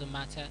look into the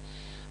matter.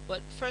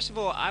 But first of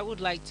all, I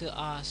would like to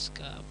ask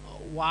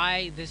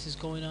why this is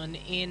going on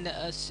in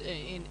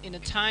a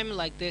time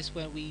like this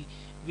when we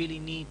really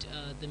need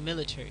the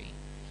military.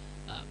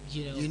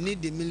 You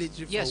need the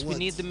military for Yes, what? we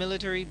need the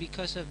military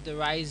because of the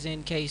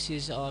rising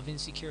cases of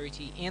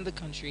insecurity in the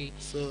country,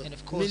 So and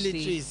of course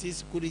military is it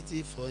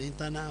security for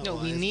internal no,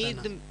 or we need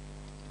external?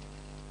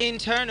 the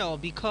internal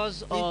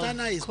because of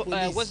Internal is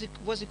police.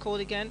 what's it called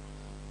again?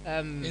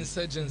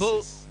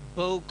 Insurgencies.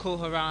 Boko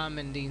Haram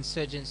and the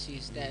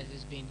insurgencies that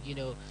has been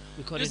You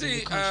recorded in see,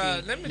 the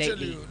country let me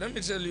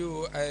lately. tell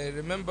you. I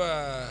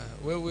remember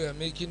when we were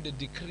making the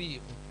decree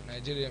of the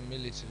Nigerian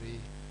military.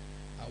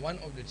 One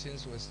of the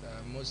things was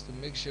to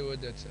make sure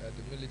that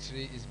the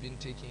military is being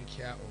taken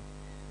care of.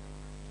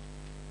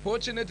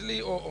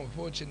 Fortunately or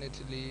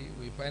unfortunately,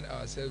 we find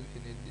ourselves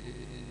in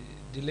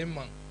a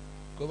dilemma.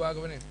 Go back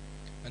on it.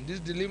 And this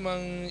dilemma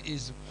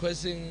is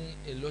causing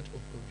a lot of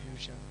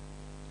confusion.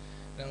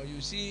 Now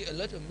you see a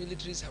lot of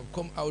militaries have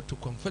come out to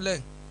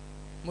complain,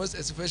 most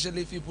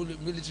especially people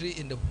in military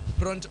in the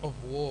front of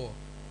war.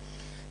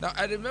 Now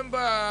I remember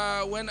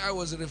when I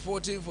was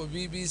reporting for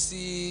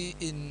BBC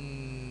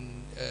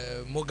in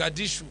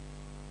Mogadishu.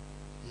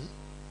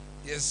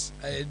 Yes,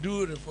 I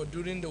do report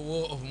during the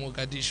war of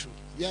Mogadishu.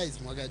 Yeah, it's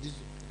Mogadishu.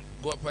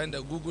 Go find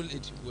a Google it.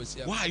 It was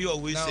here. Why are you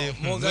always Now, saying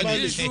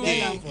Mogadishu- Spell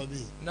am for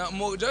me. Now,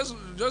 just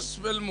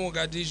spell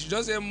Mogadishu.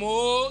 Just say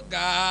Mogadishu.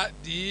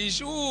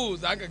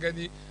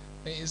 Zakagadi,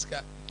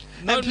 iska.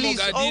 And Not please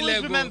always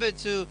Mogadilego. remember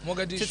to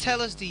Mogadishu.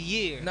 tell us the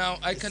year. Now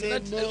I Say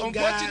cannot.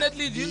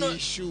 Unfortunately, do you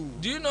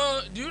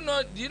know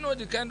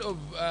the kind of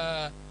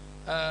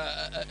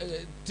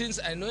things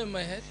I know in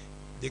my head?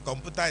 The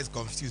computer is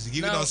confused,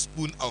 giving Now- us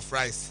spoon of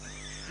rice.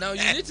 Now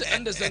you need to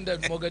understand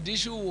that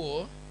Mogadishu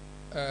war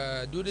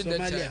during that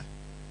Somalia. time.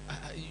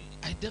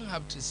 I don't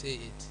have to say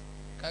it.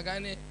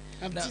 Kagane.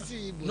 I'm Now,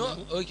 teaching Igbo no,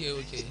 now.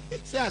 okay.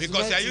 Say as Because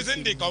you are well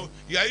using teach Igbo.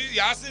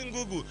 you're asking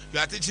Google, you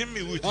are teaching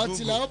me with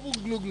Until I Google.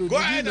 open Google. Go did you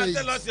ahead know and it?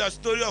 tell us your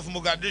story of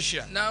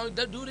Mogadishu. Now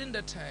during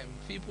that time,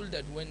 people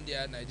that went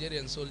there,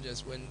 Nigerian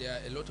soldiers went there,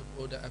 a lot of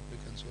other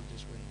African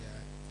soldiers went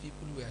there.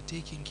 People were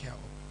taken care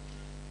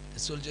of. The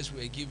soldiers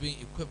were given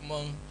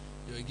equipment.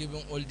 They were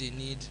given all they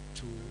need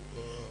to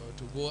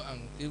go,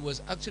 and it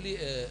was actually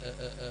a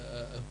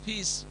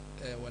peace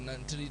one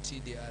treaty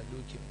they are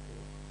looking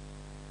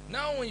for.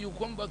 Now when you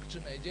come back to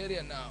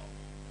Nigeria now,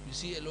 you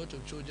see a lot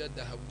of soldiers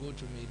that have go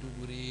to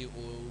Maiduguri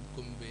or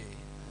Gombe.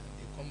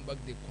 They come back,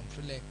 they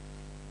complain.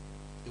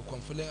 They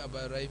complain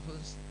about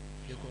rifles.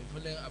 They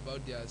complain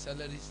about their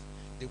salaries.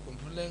 They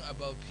complain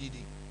about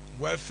feeding.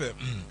 Welfare.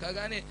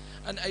 Kagane,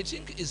 and I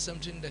think it's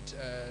something that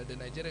the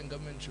Nigerian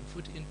government should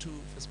put into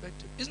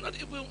perspective. It's not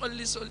even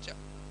only soldier.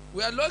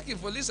 We are lucky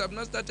police have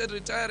not started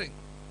retiring.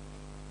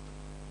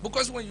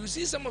 Because when you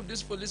see some of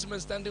these policemen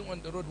standing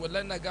on the road,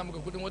 wallahi na ga maka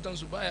kudin watan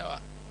su bayawa.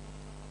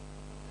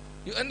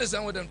 You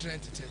understand what I'm trying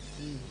to tell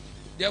you?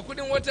 Their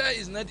kudin water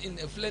is not in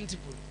a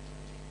plentiful.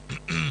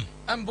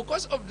 And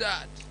because of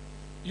that,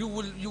 you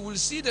will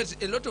see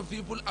that a lot of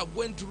people are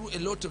going through a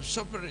lot of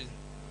suffering.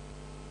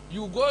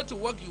 You go to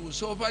work, you will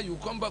suffer. You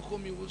come back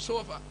home, you will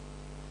suffer.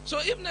 So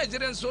if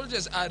Nigerian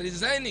soldiers are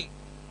resigning,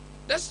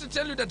 That's to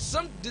tell you that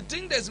the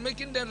thing that's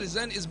making them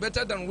resign is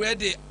better than where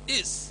they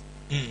is.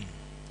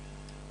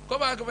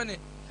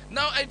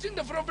 Now, I think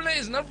the problem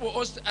is not for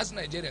us as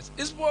Nigerians.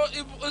 It's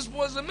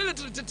for the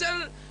military to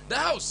tell the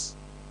House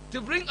to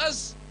bring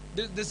us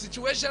the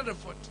situation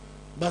report.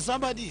 But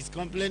somebody is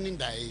complaining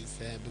that it's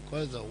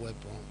because of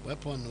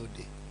weapon no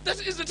day.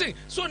 That is the thing.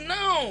 So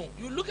now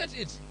you look at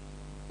it.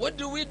 What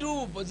do we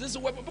do for this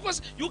weapon?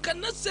 Because you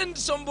cannot send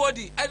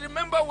somebody. I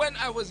remember when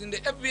I was in the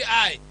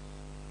FBI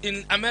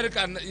in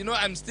America. You know,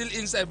 I'm still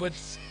inside, but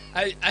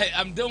I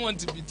don't want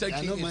to be taking.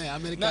 I know it. my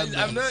American. No,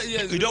 I'm not.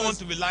 Yes, You don't want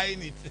to be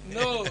lying it.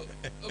 No,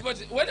 but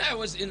when I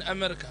was in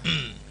America,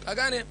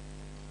 Agane,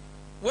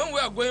 when we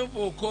are going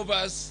for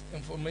covers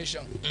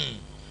information,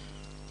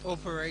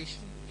 Operation.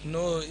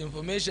 no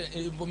information.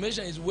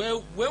 Information is where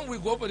when we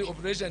go for the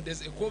operation,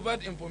 there's a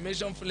covered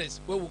information place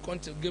where we come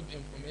to give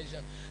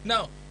information.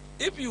 Now,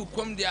 if you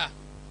come there,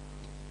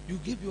 you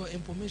give your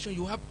information.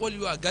 You have all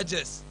your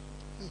gadgets.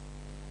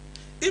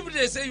 If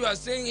they say you are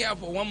staying here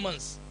for 1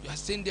 month, you are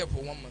staying there for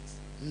 1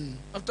 month.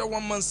 After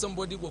 1 month,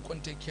 somebody will come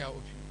take care of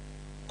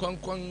you.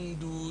 Come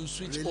do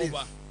switch Relief.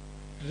 over.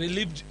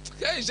 Relieved.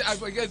 I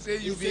forget say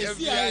you It's be a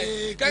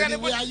CIA.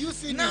 FBI. We are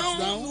using Now it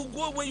now. you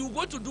go when you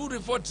go to do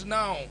report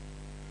now.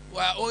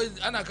 Well, always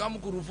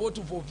Anakamu could report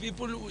for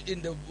people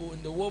in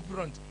the war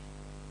front.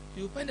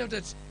 You find out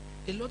that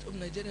a lot of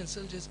Nigerian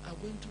soldiers are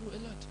going through a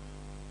lot.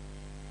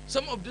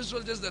 Some of these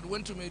soldiers that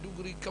went to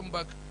Maiduguri come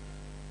back,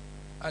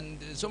 and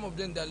some of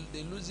them they're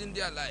losing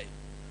their life.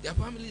 Their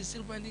family is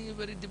still finding it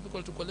very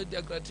difficult to collect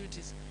their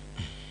gratuities.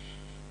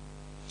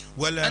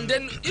 Well, And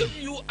then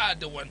if you are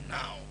the one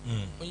now,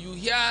 when you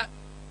hear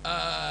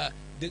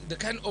the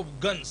kind of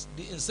guns,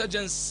 the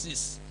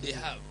insurgencies they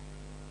have,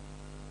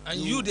 and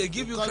they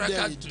give you crack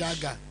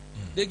dagger.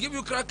 They give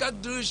you crack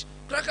douche.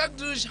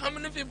 How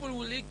many people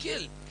will they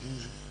kill?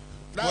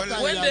 That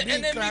time When you are the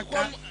being enemy cracker.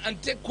 come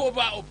and take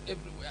cover of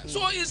everywhere.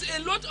 So it's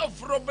a lot of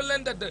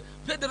problem that the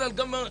federal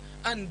government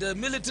and the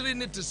military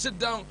need to sit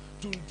down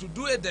to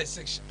do a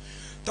dissection.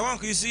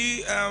 Tawanko, you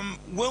see,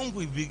 when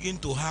we begin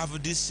to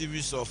have this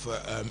series of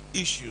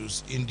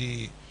issues in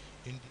the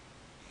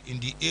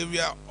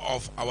area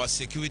of our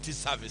security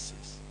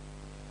services,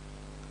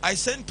 I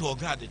sent to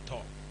Oga at the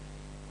top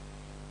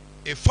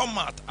a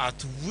format at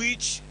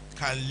which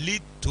can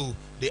lead to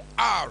the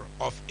R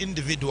of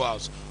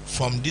individuals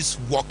from these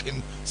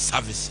working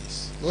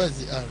services.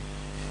 What's the R?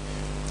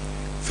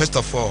 First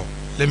of all,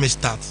 let me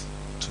start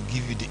to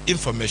give you the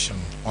information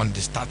on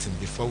the starting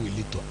before we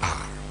lead to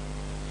R.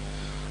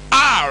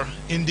 R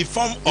in the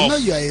form of. You know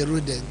you are a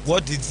rodent.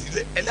 What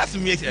is? Let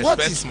me express. What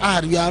is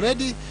R?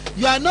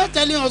 You are not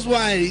telling us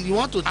why. You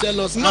want to tell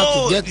us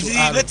how to get to see,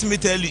 R. let me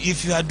tell you.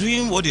 If you are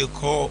doing what they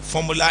call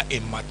formula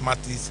in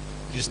mathematics,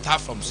 you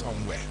start from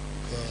somewhere.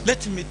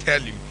 Let me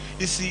tell you.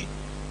 You see,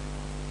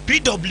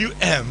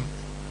 PWM.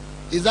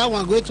 Is that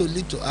one going to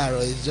lead to R, or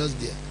is just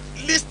there?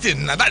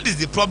 Listen, now that is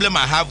the problem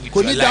I have with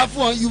Could your it that life.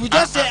 one? You will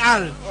just say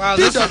R. Wow,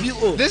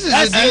 PWO.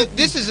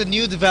 this is a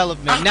new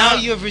development. Now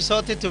you have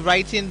resorted to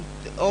writing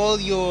all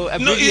your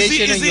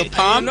abbreviation in your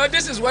palm. You know,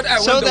 this is what I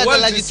So want that the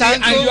world the to see,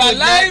 Lajitanko and you are would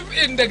not- live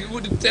in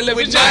the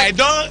television. I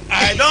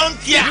don't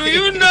care. Do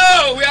you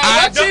know we are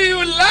I watching don't- you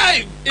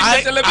live in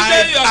the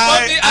television? You are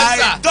coming I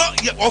answer.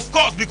 don't, yeah, of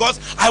course, because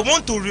I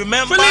want to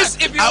remember. Please,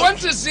 if you want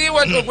to see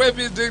what Ogwebi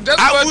is doing, just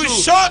I go will to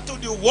show to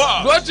the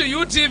world. go to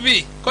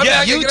UTV. Come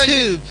Yeah, here,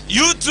 YouTube,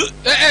 YouTube.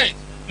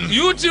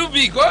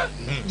 YouTube, go.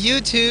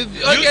 YouTube,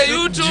 Okay,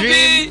 YouTube,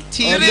 Dream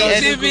Dream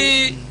TV,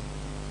 TV,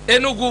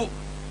 Enugu.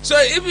 So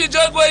if you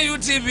just go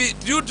YouTube,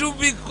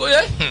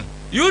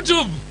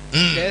 YouTube,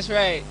 That's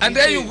right. and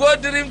then you go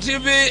Dream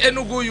TV,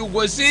 Enugu, you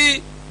go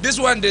see this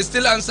one. They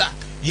still answer.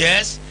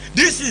 Yes,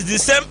 this is the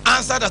same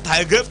answer that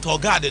I gave to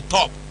Oga at the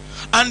top,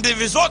 and the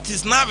result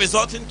is now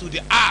resulting to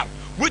the R,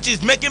 which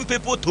is making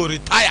people to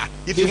retire.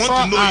 If you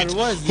want to know R, it,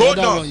 what is the hold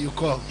other on. one you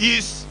call?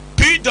 Is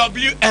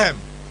PWM.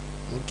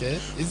 Okay.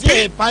 Is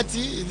it a party?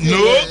 Is it No,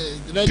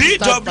 a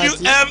registered party?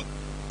 PWM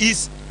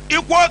is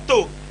equal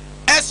to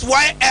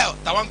SYL.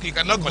 Tawanko, you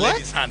cannot collect What?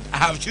 his hand. I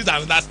have chosen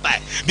another style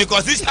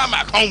because this time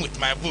I come with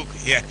my book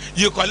here.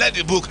 You collect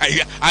the book,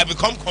 I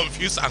become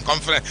confused and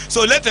confident.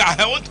 So later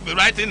I want to be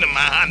writing in my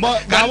hand.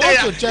 But I Can want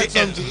to they- check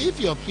something. If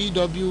your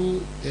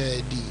PWD,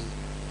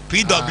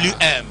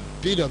 PWM.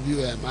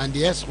 PWM and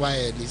the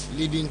SYL is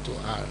leading to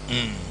R,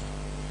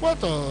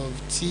 what of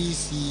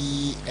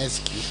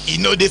TCSQ?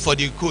 You know they for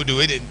the code the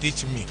way they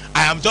teach me.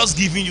 I am just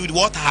giving you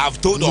what I have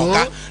told No.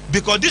 Oga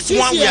because this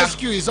one we are.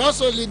 TCSQ is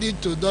also leading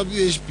to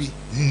WHP.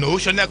 No,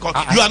 Shoneko,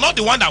 you are not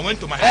the one that went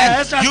to my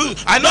hand.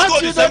 I not go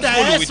the same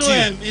school with you.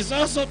 SOM is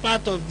also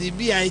part of the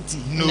BIT.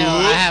 No,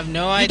 I have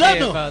no You don't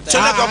idea know. about that.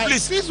 Shoneko,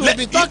 please. Since we'll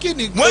be talking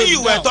in when code you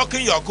were now.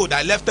 talking your code,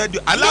 I left you.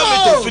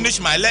 Allow me No. to finish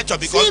my lecture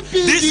because CPD.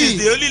 this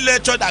is the only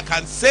lecture that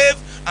can save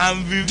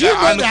and Do you know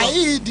and that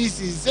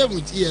EEDC is same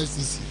with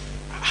EFCC?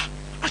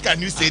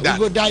 can you say We that?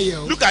 go die here.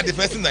 Look at the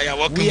person that you are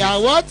working We with.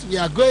 are what? We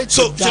are going to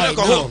So, die. don't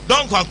go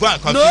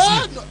and confuse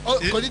No, me. no. Oh,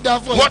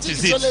 Kodidafo, What you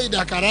is think it's it? only you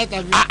that can write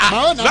agreement. Ah,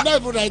 My own, I'm la-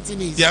 not even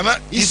writing it. Yeah,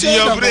 man, He's it's in saying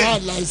your on my brain.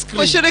 hand like screen.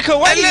 But Shadika,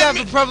 why And do you let have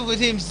me- a problem with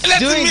him let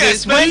doing me this?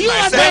 explain When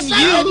myself. when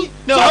you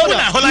no, So hold when on.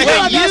 I- hold on, You when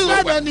don't you-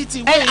 understand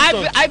anything. And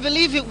When you talk. I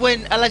believe it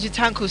when Alaji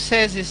Tanko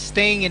says his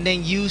thing and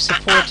then you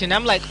support and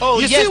I'm like, oh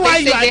You yes, see why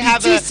they you say are they the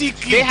have a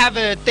TCK? they have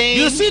a thing.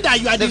 You see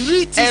that you are the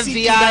real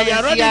TCK that you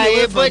are running CIA,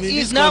 away from but in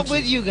he's this not country.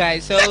 with you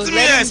guys. So Let me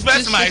him express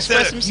just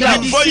myself express You are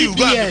himself. the before you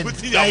go CBN. and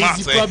put in That your is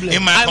mouth the problem.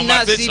 in my I'm not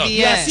conversation.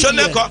 CBN.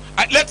 Shoneko,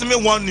 let me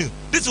warn you.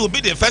 This will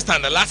be the first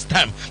and the last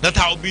time that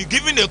I will be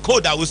giving a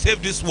code that will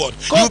save this world.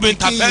 Code You'll be will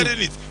kill you.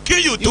 interfering it. Kill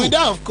you You too. will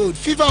die of cold.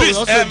 Fever Please, will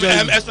also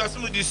join you.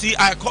 especially you see,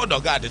 I called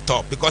Oga at the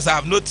top because I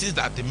have noticed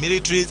that the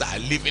militaries are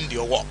leaving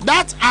their work.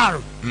 That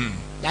R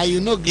that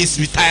you know It's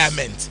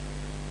retirement.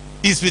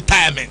 It's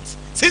retirement.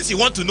 Since you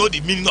want to know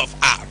the meaning of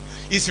R,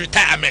 it's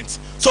retirement.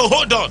 So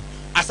hold on.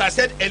 As I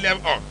said earlier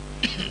on,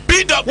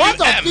 PWM. What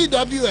of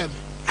PWM?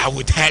 I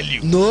will tell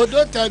you. No,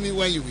 don't tell me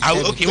when you will tell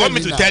me. Okay, want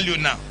me to now. tell you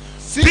now?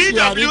 Since you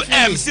are PWM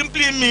refusing.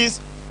 simply means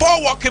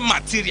poor working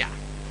material.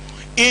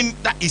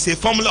 That is a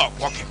formula of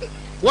working.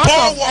 What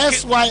Poor of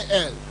working-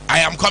 SYL? I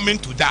am coming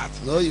to that.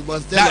 No, you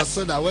must tell That's- us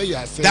so that when you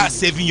are saying That's it.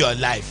 saving your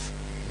life.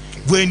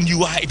 When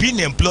you are being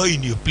employed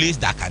in a place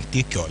that can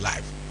take your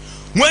life.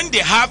 When they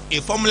have a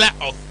formula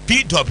of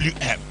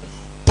PWM,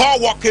 poor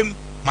working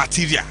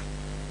material,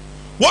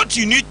 what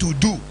you need to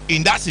do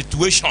in that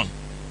situation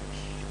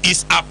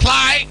is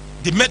apply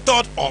the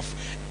method of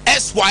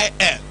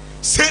SYL,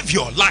 save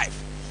your life,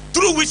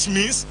 through which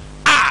means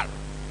R.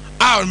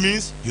 R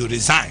means you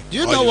resign. Do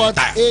you or know what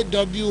retire.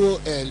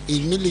 AWOL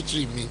in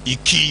military means?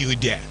 It kill you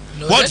there.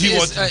 No, What that do you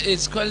is, want?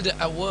 it's called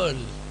a wall.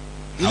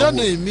 You don't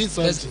know it means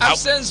There's something.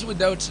 absence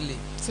without leave.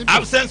 Simple.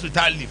 Absence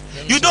without leave.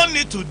 You don't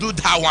need to do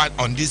that one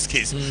on this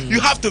case. You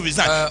have to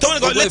resign. Tony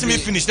God, let me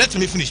finish. Let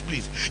me finish,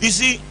 please. You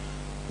see,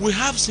 we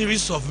have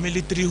series of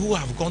military who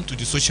have gone to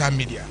the social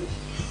media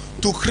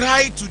to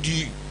cry to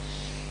the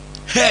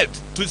head,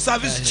 to the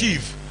service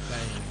chief,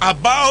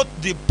 about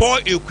the poor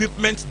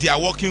equipment they are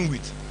working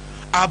with,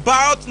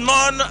 about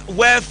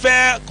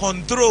non-welfare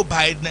control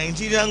by the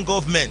Nigerian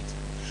government.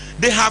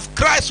 They have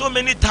cried so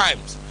many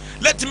times.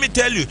 Let me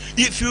tell you,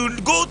 if you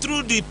go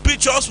through the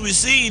pictures we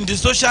see in the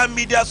social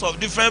medias of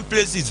different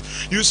places,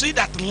 you see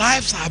that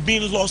lives are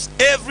being lost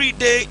every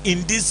day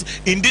in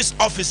these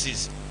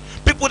offices.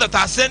 People that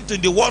are sent to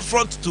the war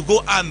front to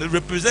go and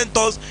represent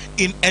us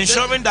in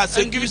ensuring that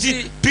and you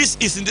security, see, peace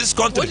is in this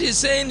country. What he's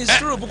saying is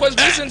true because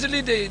recently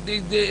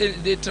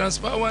they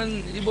transfer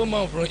one Igbo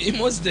man from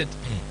Imo State.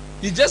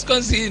 He just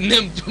can't see his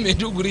name to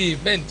Maiduguri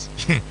event.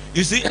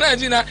 You see?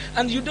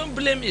 And you don't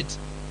blame it.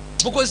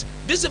 Because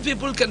these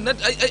people cannot,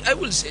 I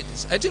will say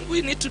this, I think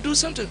we need to do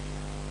something.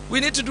 We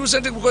need to do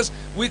something because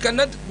we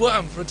cannot go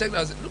and protect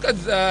us. Look at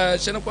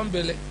Shenokwan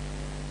Bele.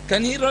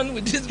 Can he run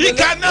with this? He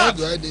cannot.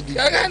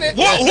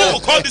 Who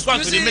called this one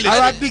You to see, the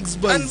military? Arabics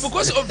boys. And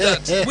because of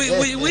that,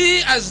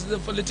 we as the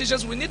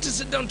politicians, we need to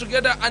sit down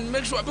together and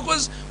make sure,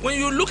 because when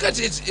you look at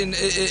it in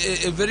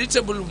a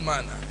veritable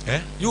manner,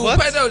 you will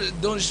find out,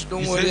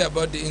 don't worry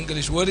about the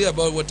English, worry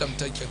about what I'm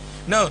talking.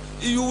 Now,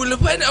 you will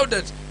find out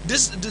that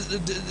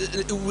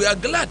we are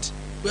glad,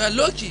 we are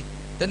lucky,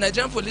 the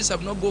Nigerian police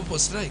have not gone for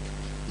strike.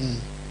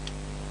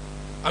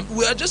 And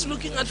we are just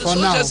looking at the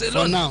soldiers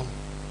alone. For now.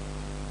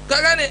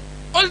 Kagane,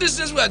 all these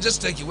things we are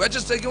just taking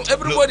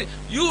everybody.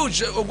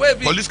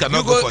 Police cannot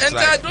you go for enter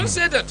strike. Don't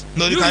say that.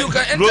 No, you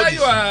can enter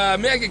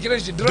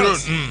your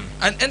drones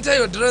and enter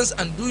your drones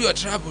and do your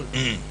travel.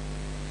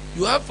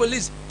 You have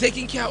police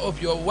taking care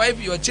of your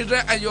wife, your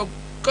children, and your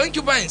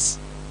concubines.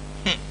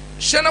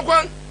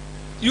 Shanakwan,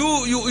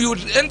 you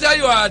enter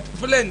your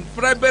plane,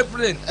 private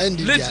plane.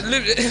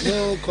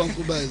 No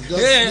concubines,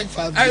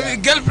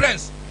 just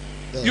girlfriends.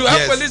 Yeah. You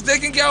have police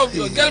taking care of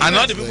your girlfriends. And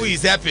all the people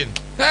he's helping.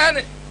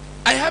 And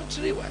I have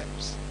 3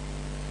 wives.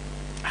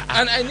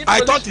 And I need. I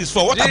thought it's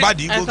 4. What about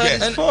the Igbo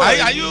girl?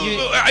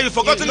 Are you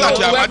forgotten that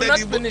you have added not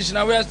Igbo? finished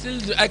now. We are still.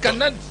 I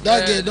cannot.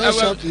 Don't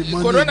shop with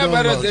money.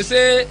 Coronavirus. They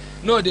say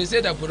no. They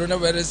say that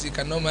coronavirus you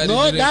cannot marry.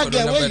 No, during that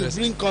girl when you coronavirus.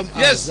 bring come out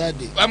Yes, that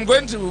day. I'm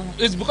going to.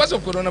 It's because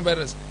of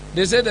coronavirus.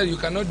 They say that you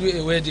cannot do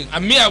a wedding.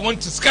 And me, I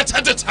want to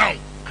scatter the town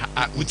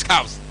with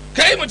cows.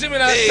 Can you imagine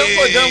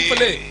don't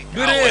play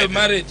during a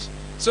marriage?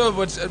 So,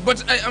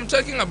 but I am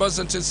talking about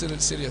something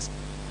serious.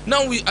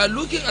 Now we are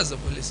looking at the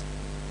police,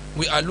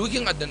 we are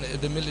looking at the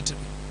military,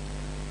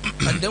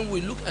 and then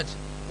we look at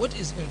what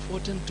is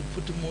important to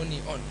put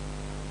money on.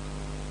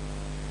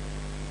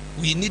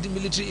 We need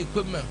military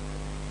equipment.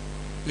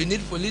 We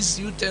need police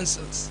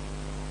utensils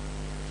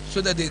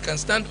so that they can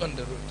stand on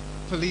the road.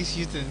 Police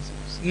utensils.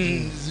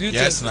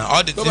 Yes, now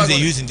all the things they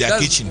use in their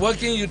kitchen.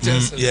 Working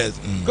utensils. Yes.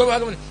 Go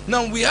back.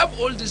 Now we have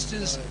all these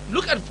things.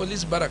 Look at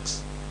police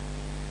barracks.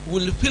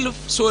 We'll feel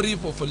sorry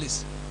for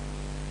police.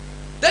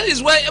 That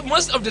is why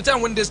most of the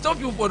time when they stop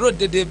you for road,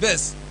 they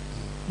best.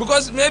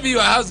 Because maybe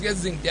your house gets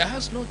zinc, their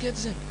house no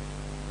gets zinc.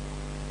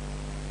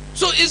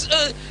 So it's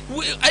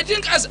I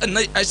think as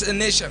a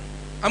nation,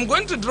 I'm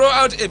going to draw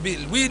out a bill.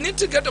 We need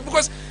to get up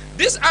because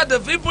these are the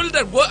people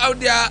that go out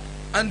there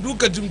and do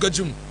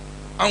kajum.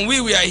 And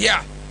we are here.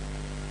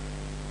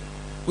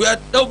 We are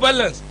no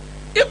balance.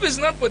 If it's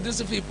not for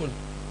these people,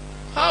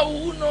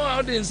 who know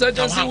how the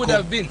insurgency would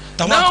have been?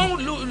 Now,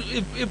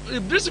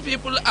 if these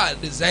people are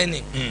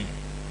resigning,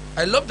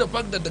 I love the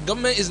fact that the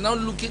government is now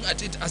looking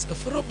at it as a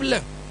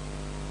problem.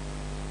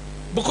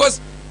 Because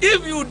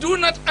if you do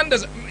not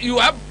understand, you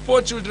have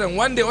 4 children,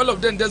 one day all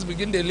of them just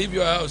begin to leave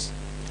your house.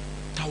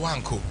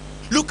 Tawanko,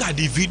 look at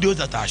the videos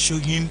that are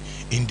showing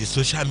in the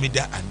social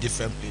media and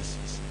different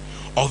places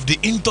of the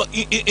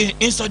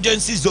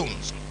insurgency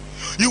zones.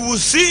 You will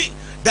see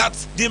that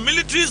the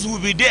militaries will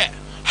be there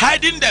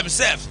hiding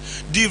themselves.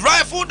 The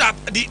rifle that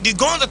the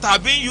guns that are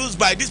being used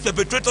by these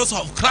perpetrators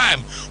of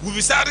crime will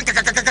be sounding and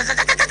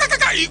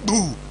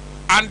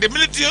the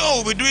military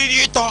will be doing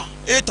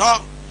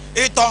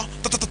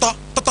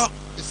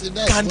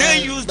Can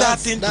they use that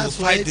thing to fight this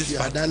fight? If you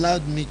had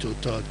allowed me to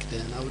talk,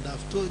 then I would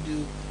have told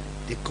you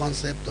the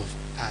concept of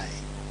I.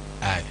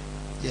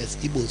 Yes,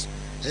 Igbos.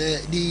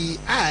 The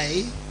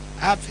I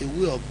have a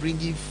way of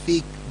bringing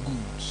fake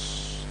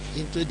goods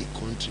into the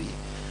country.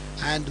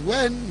 And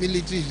when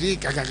military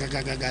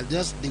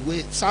just the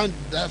way sound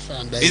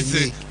different that you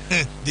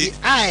make, the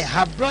I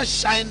have brought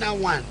China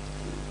one.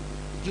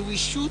 You will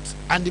shoot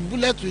and the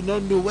bullet will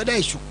not know whether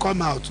it should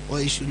come out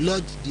or it should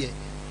lodge there.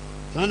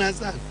 You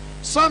understand?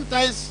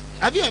 Sometimes,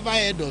 have you ever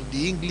heard of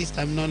the English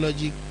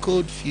terminology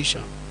code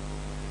fusion?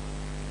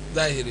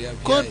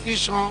 Code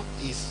fusion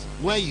is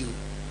when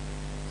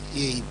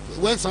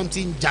when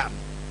something jam.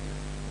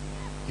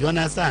 You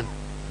understand?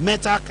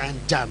 Metal can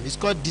jam. It's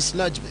called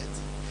dislodgement.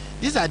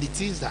 These are the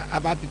things that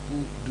other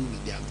people do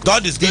with their goods.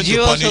 God is going to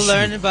punish you. Did you also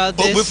learn about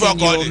this in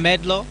your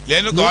medlaw?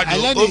 No, I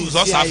learned in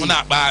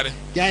CIA.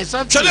 There is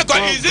something is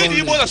it the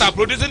Igbo that are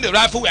producing the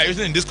rifle we are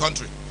using in this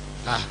country?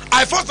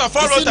 I first of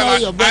all wrote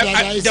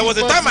there was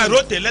a time I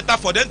wrote a letter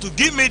for them to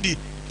give me the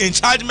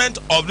encouragement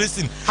of this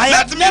thing.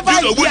 Let me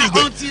build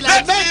until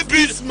I met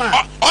this man.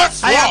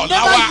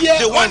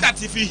 The one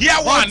that if you hear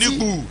one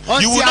Igbo,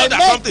 you will know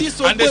that something.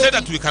 And they said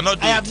that we cannot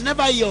do it. I have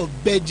never heard of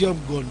Belgium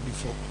gun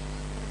before.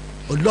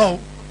 Although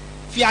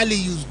fairly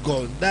used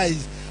gun, that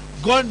is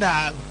gun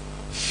that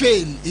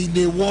fail in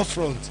a war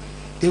front.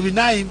 They will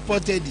now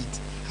imported it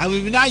and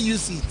we will now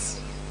use it.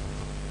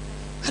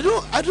 I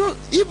don't.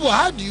 Igbo,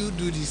 how do you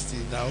do this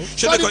thing now?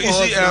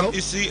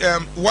 You see,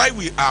 why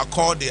we are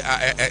called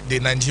the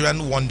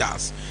Nigerian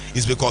wonders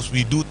is because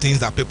we do things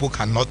that people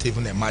cannot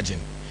even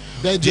imagine.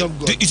 Belgium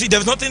gun. You see,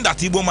 there's nothing that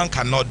Igbo man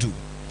cannot do.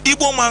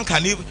 Igbo man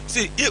can even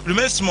see it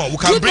remains small. We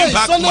can bring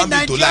back human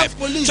being to life.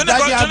 You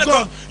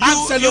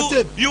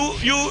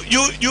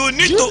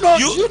need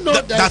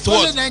to. That's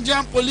what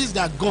Nigerian police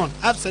that gone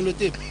have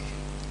sellotape.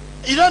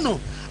 You don't know.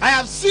 I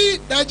have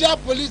seen Nigerian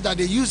police that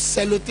they use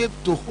sellotape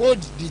to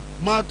hold the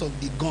mouth of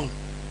the gun.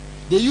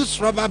 They use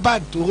rubber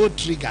band to hold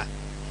trigger.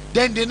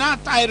 Then they now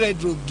tie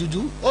red rope.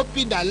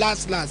 Open the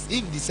last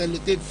if the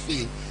sellotape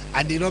fail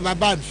and the rubber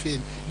band fail.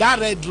 That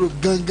red rope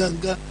gun.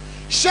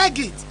 Shake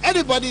it.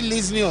 Anybody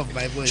listening of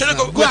my voice? We're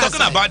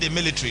talking about the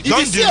military.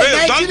 Don't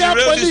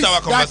derail this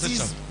our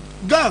conversation.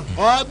 Gun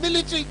or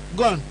military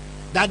gun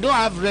that don't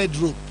have red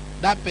rope,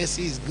 that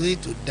person is going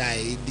to die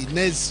in the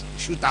next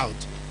shootout.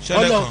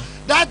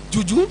 That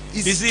juju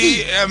is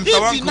key. If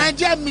the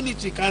Nigerian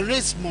military can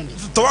raise money,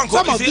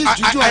 some of these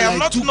juju I am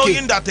not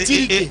knowing that a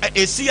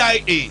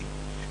CIA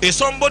is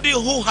somebody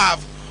who have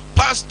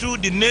passed through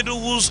the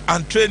needles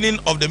and training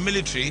of the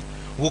military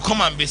will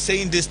come and be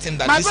saying this thing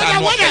that this are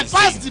not when I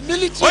passed the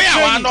military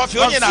training of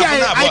CIA,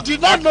 I did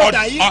not know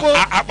that Igbo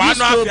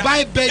used to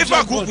buy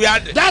Belgium gun.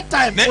 That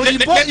time,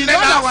 in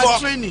all our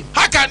training.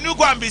 How can you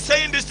go and be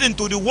saying this thing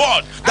to the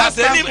world? That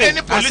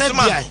any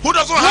policeman who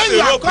doesn't have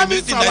a rope in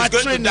this thing that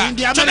is going to die.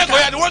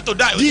 You want to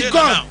die. The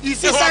gun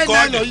is inside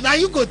nylon. Now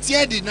you go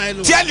tear the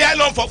nylon. Tear the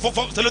nylon for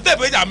sellotape.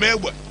 Let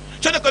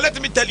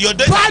me tell you your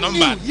data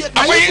number.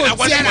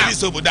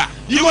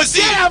 You will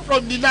tear out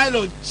from the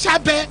nylon.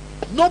 Shabe.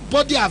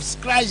 Nobody have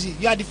scratched it.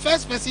 You are the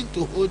first person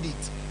to hold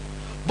it.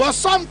 But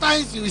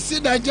sometimes you will see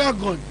Nigerian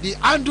gun, the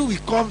handle will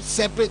come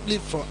separately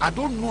from. I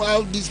don't know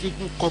how these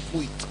people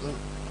couple it.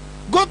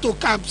 Go to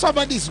camp,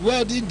 somebody is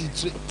welding the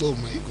tree. Oh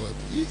my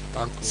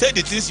God. Say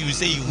the things you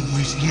say you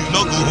will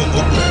not go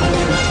home.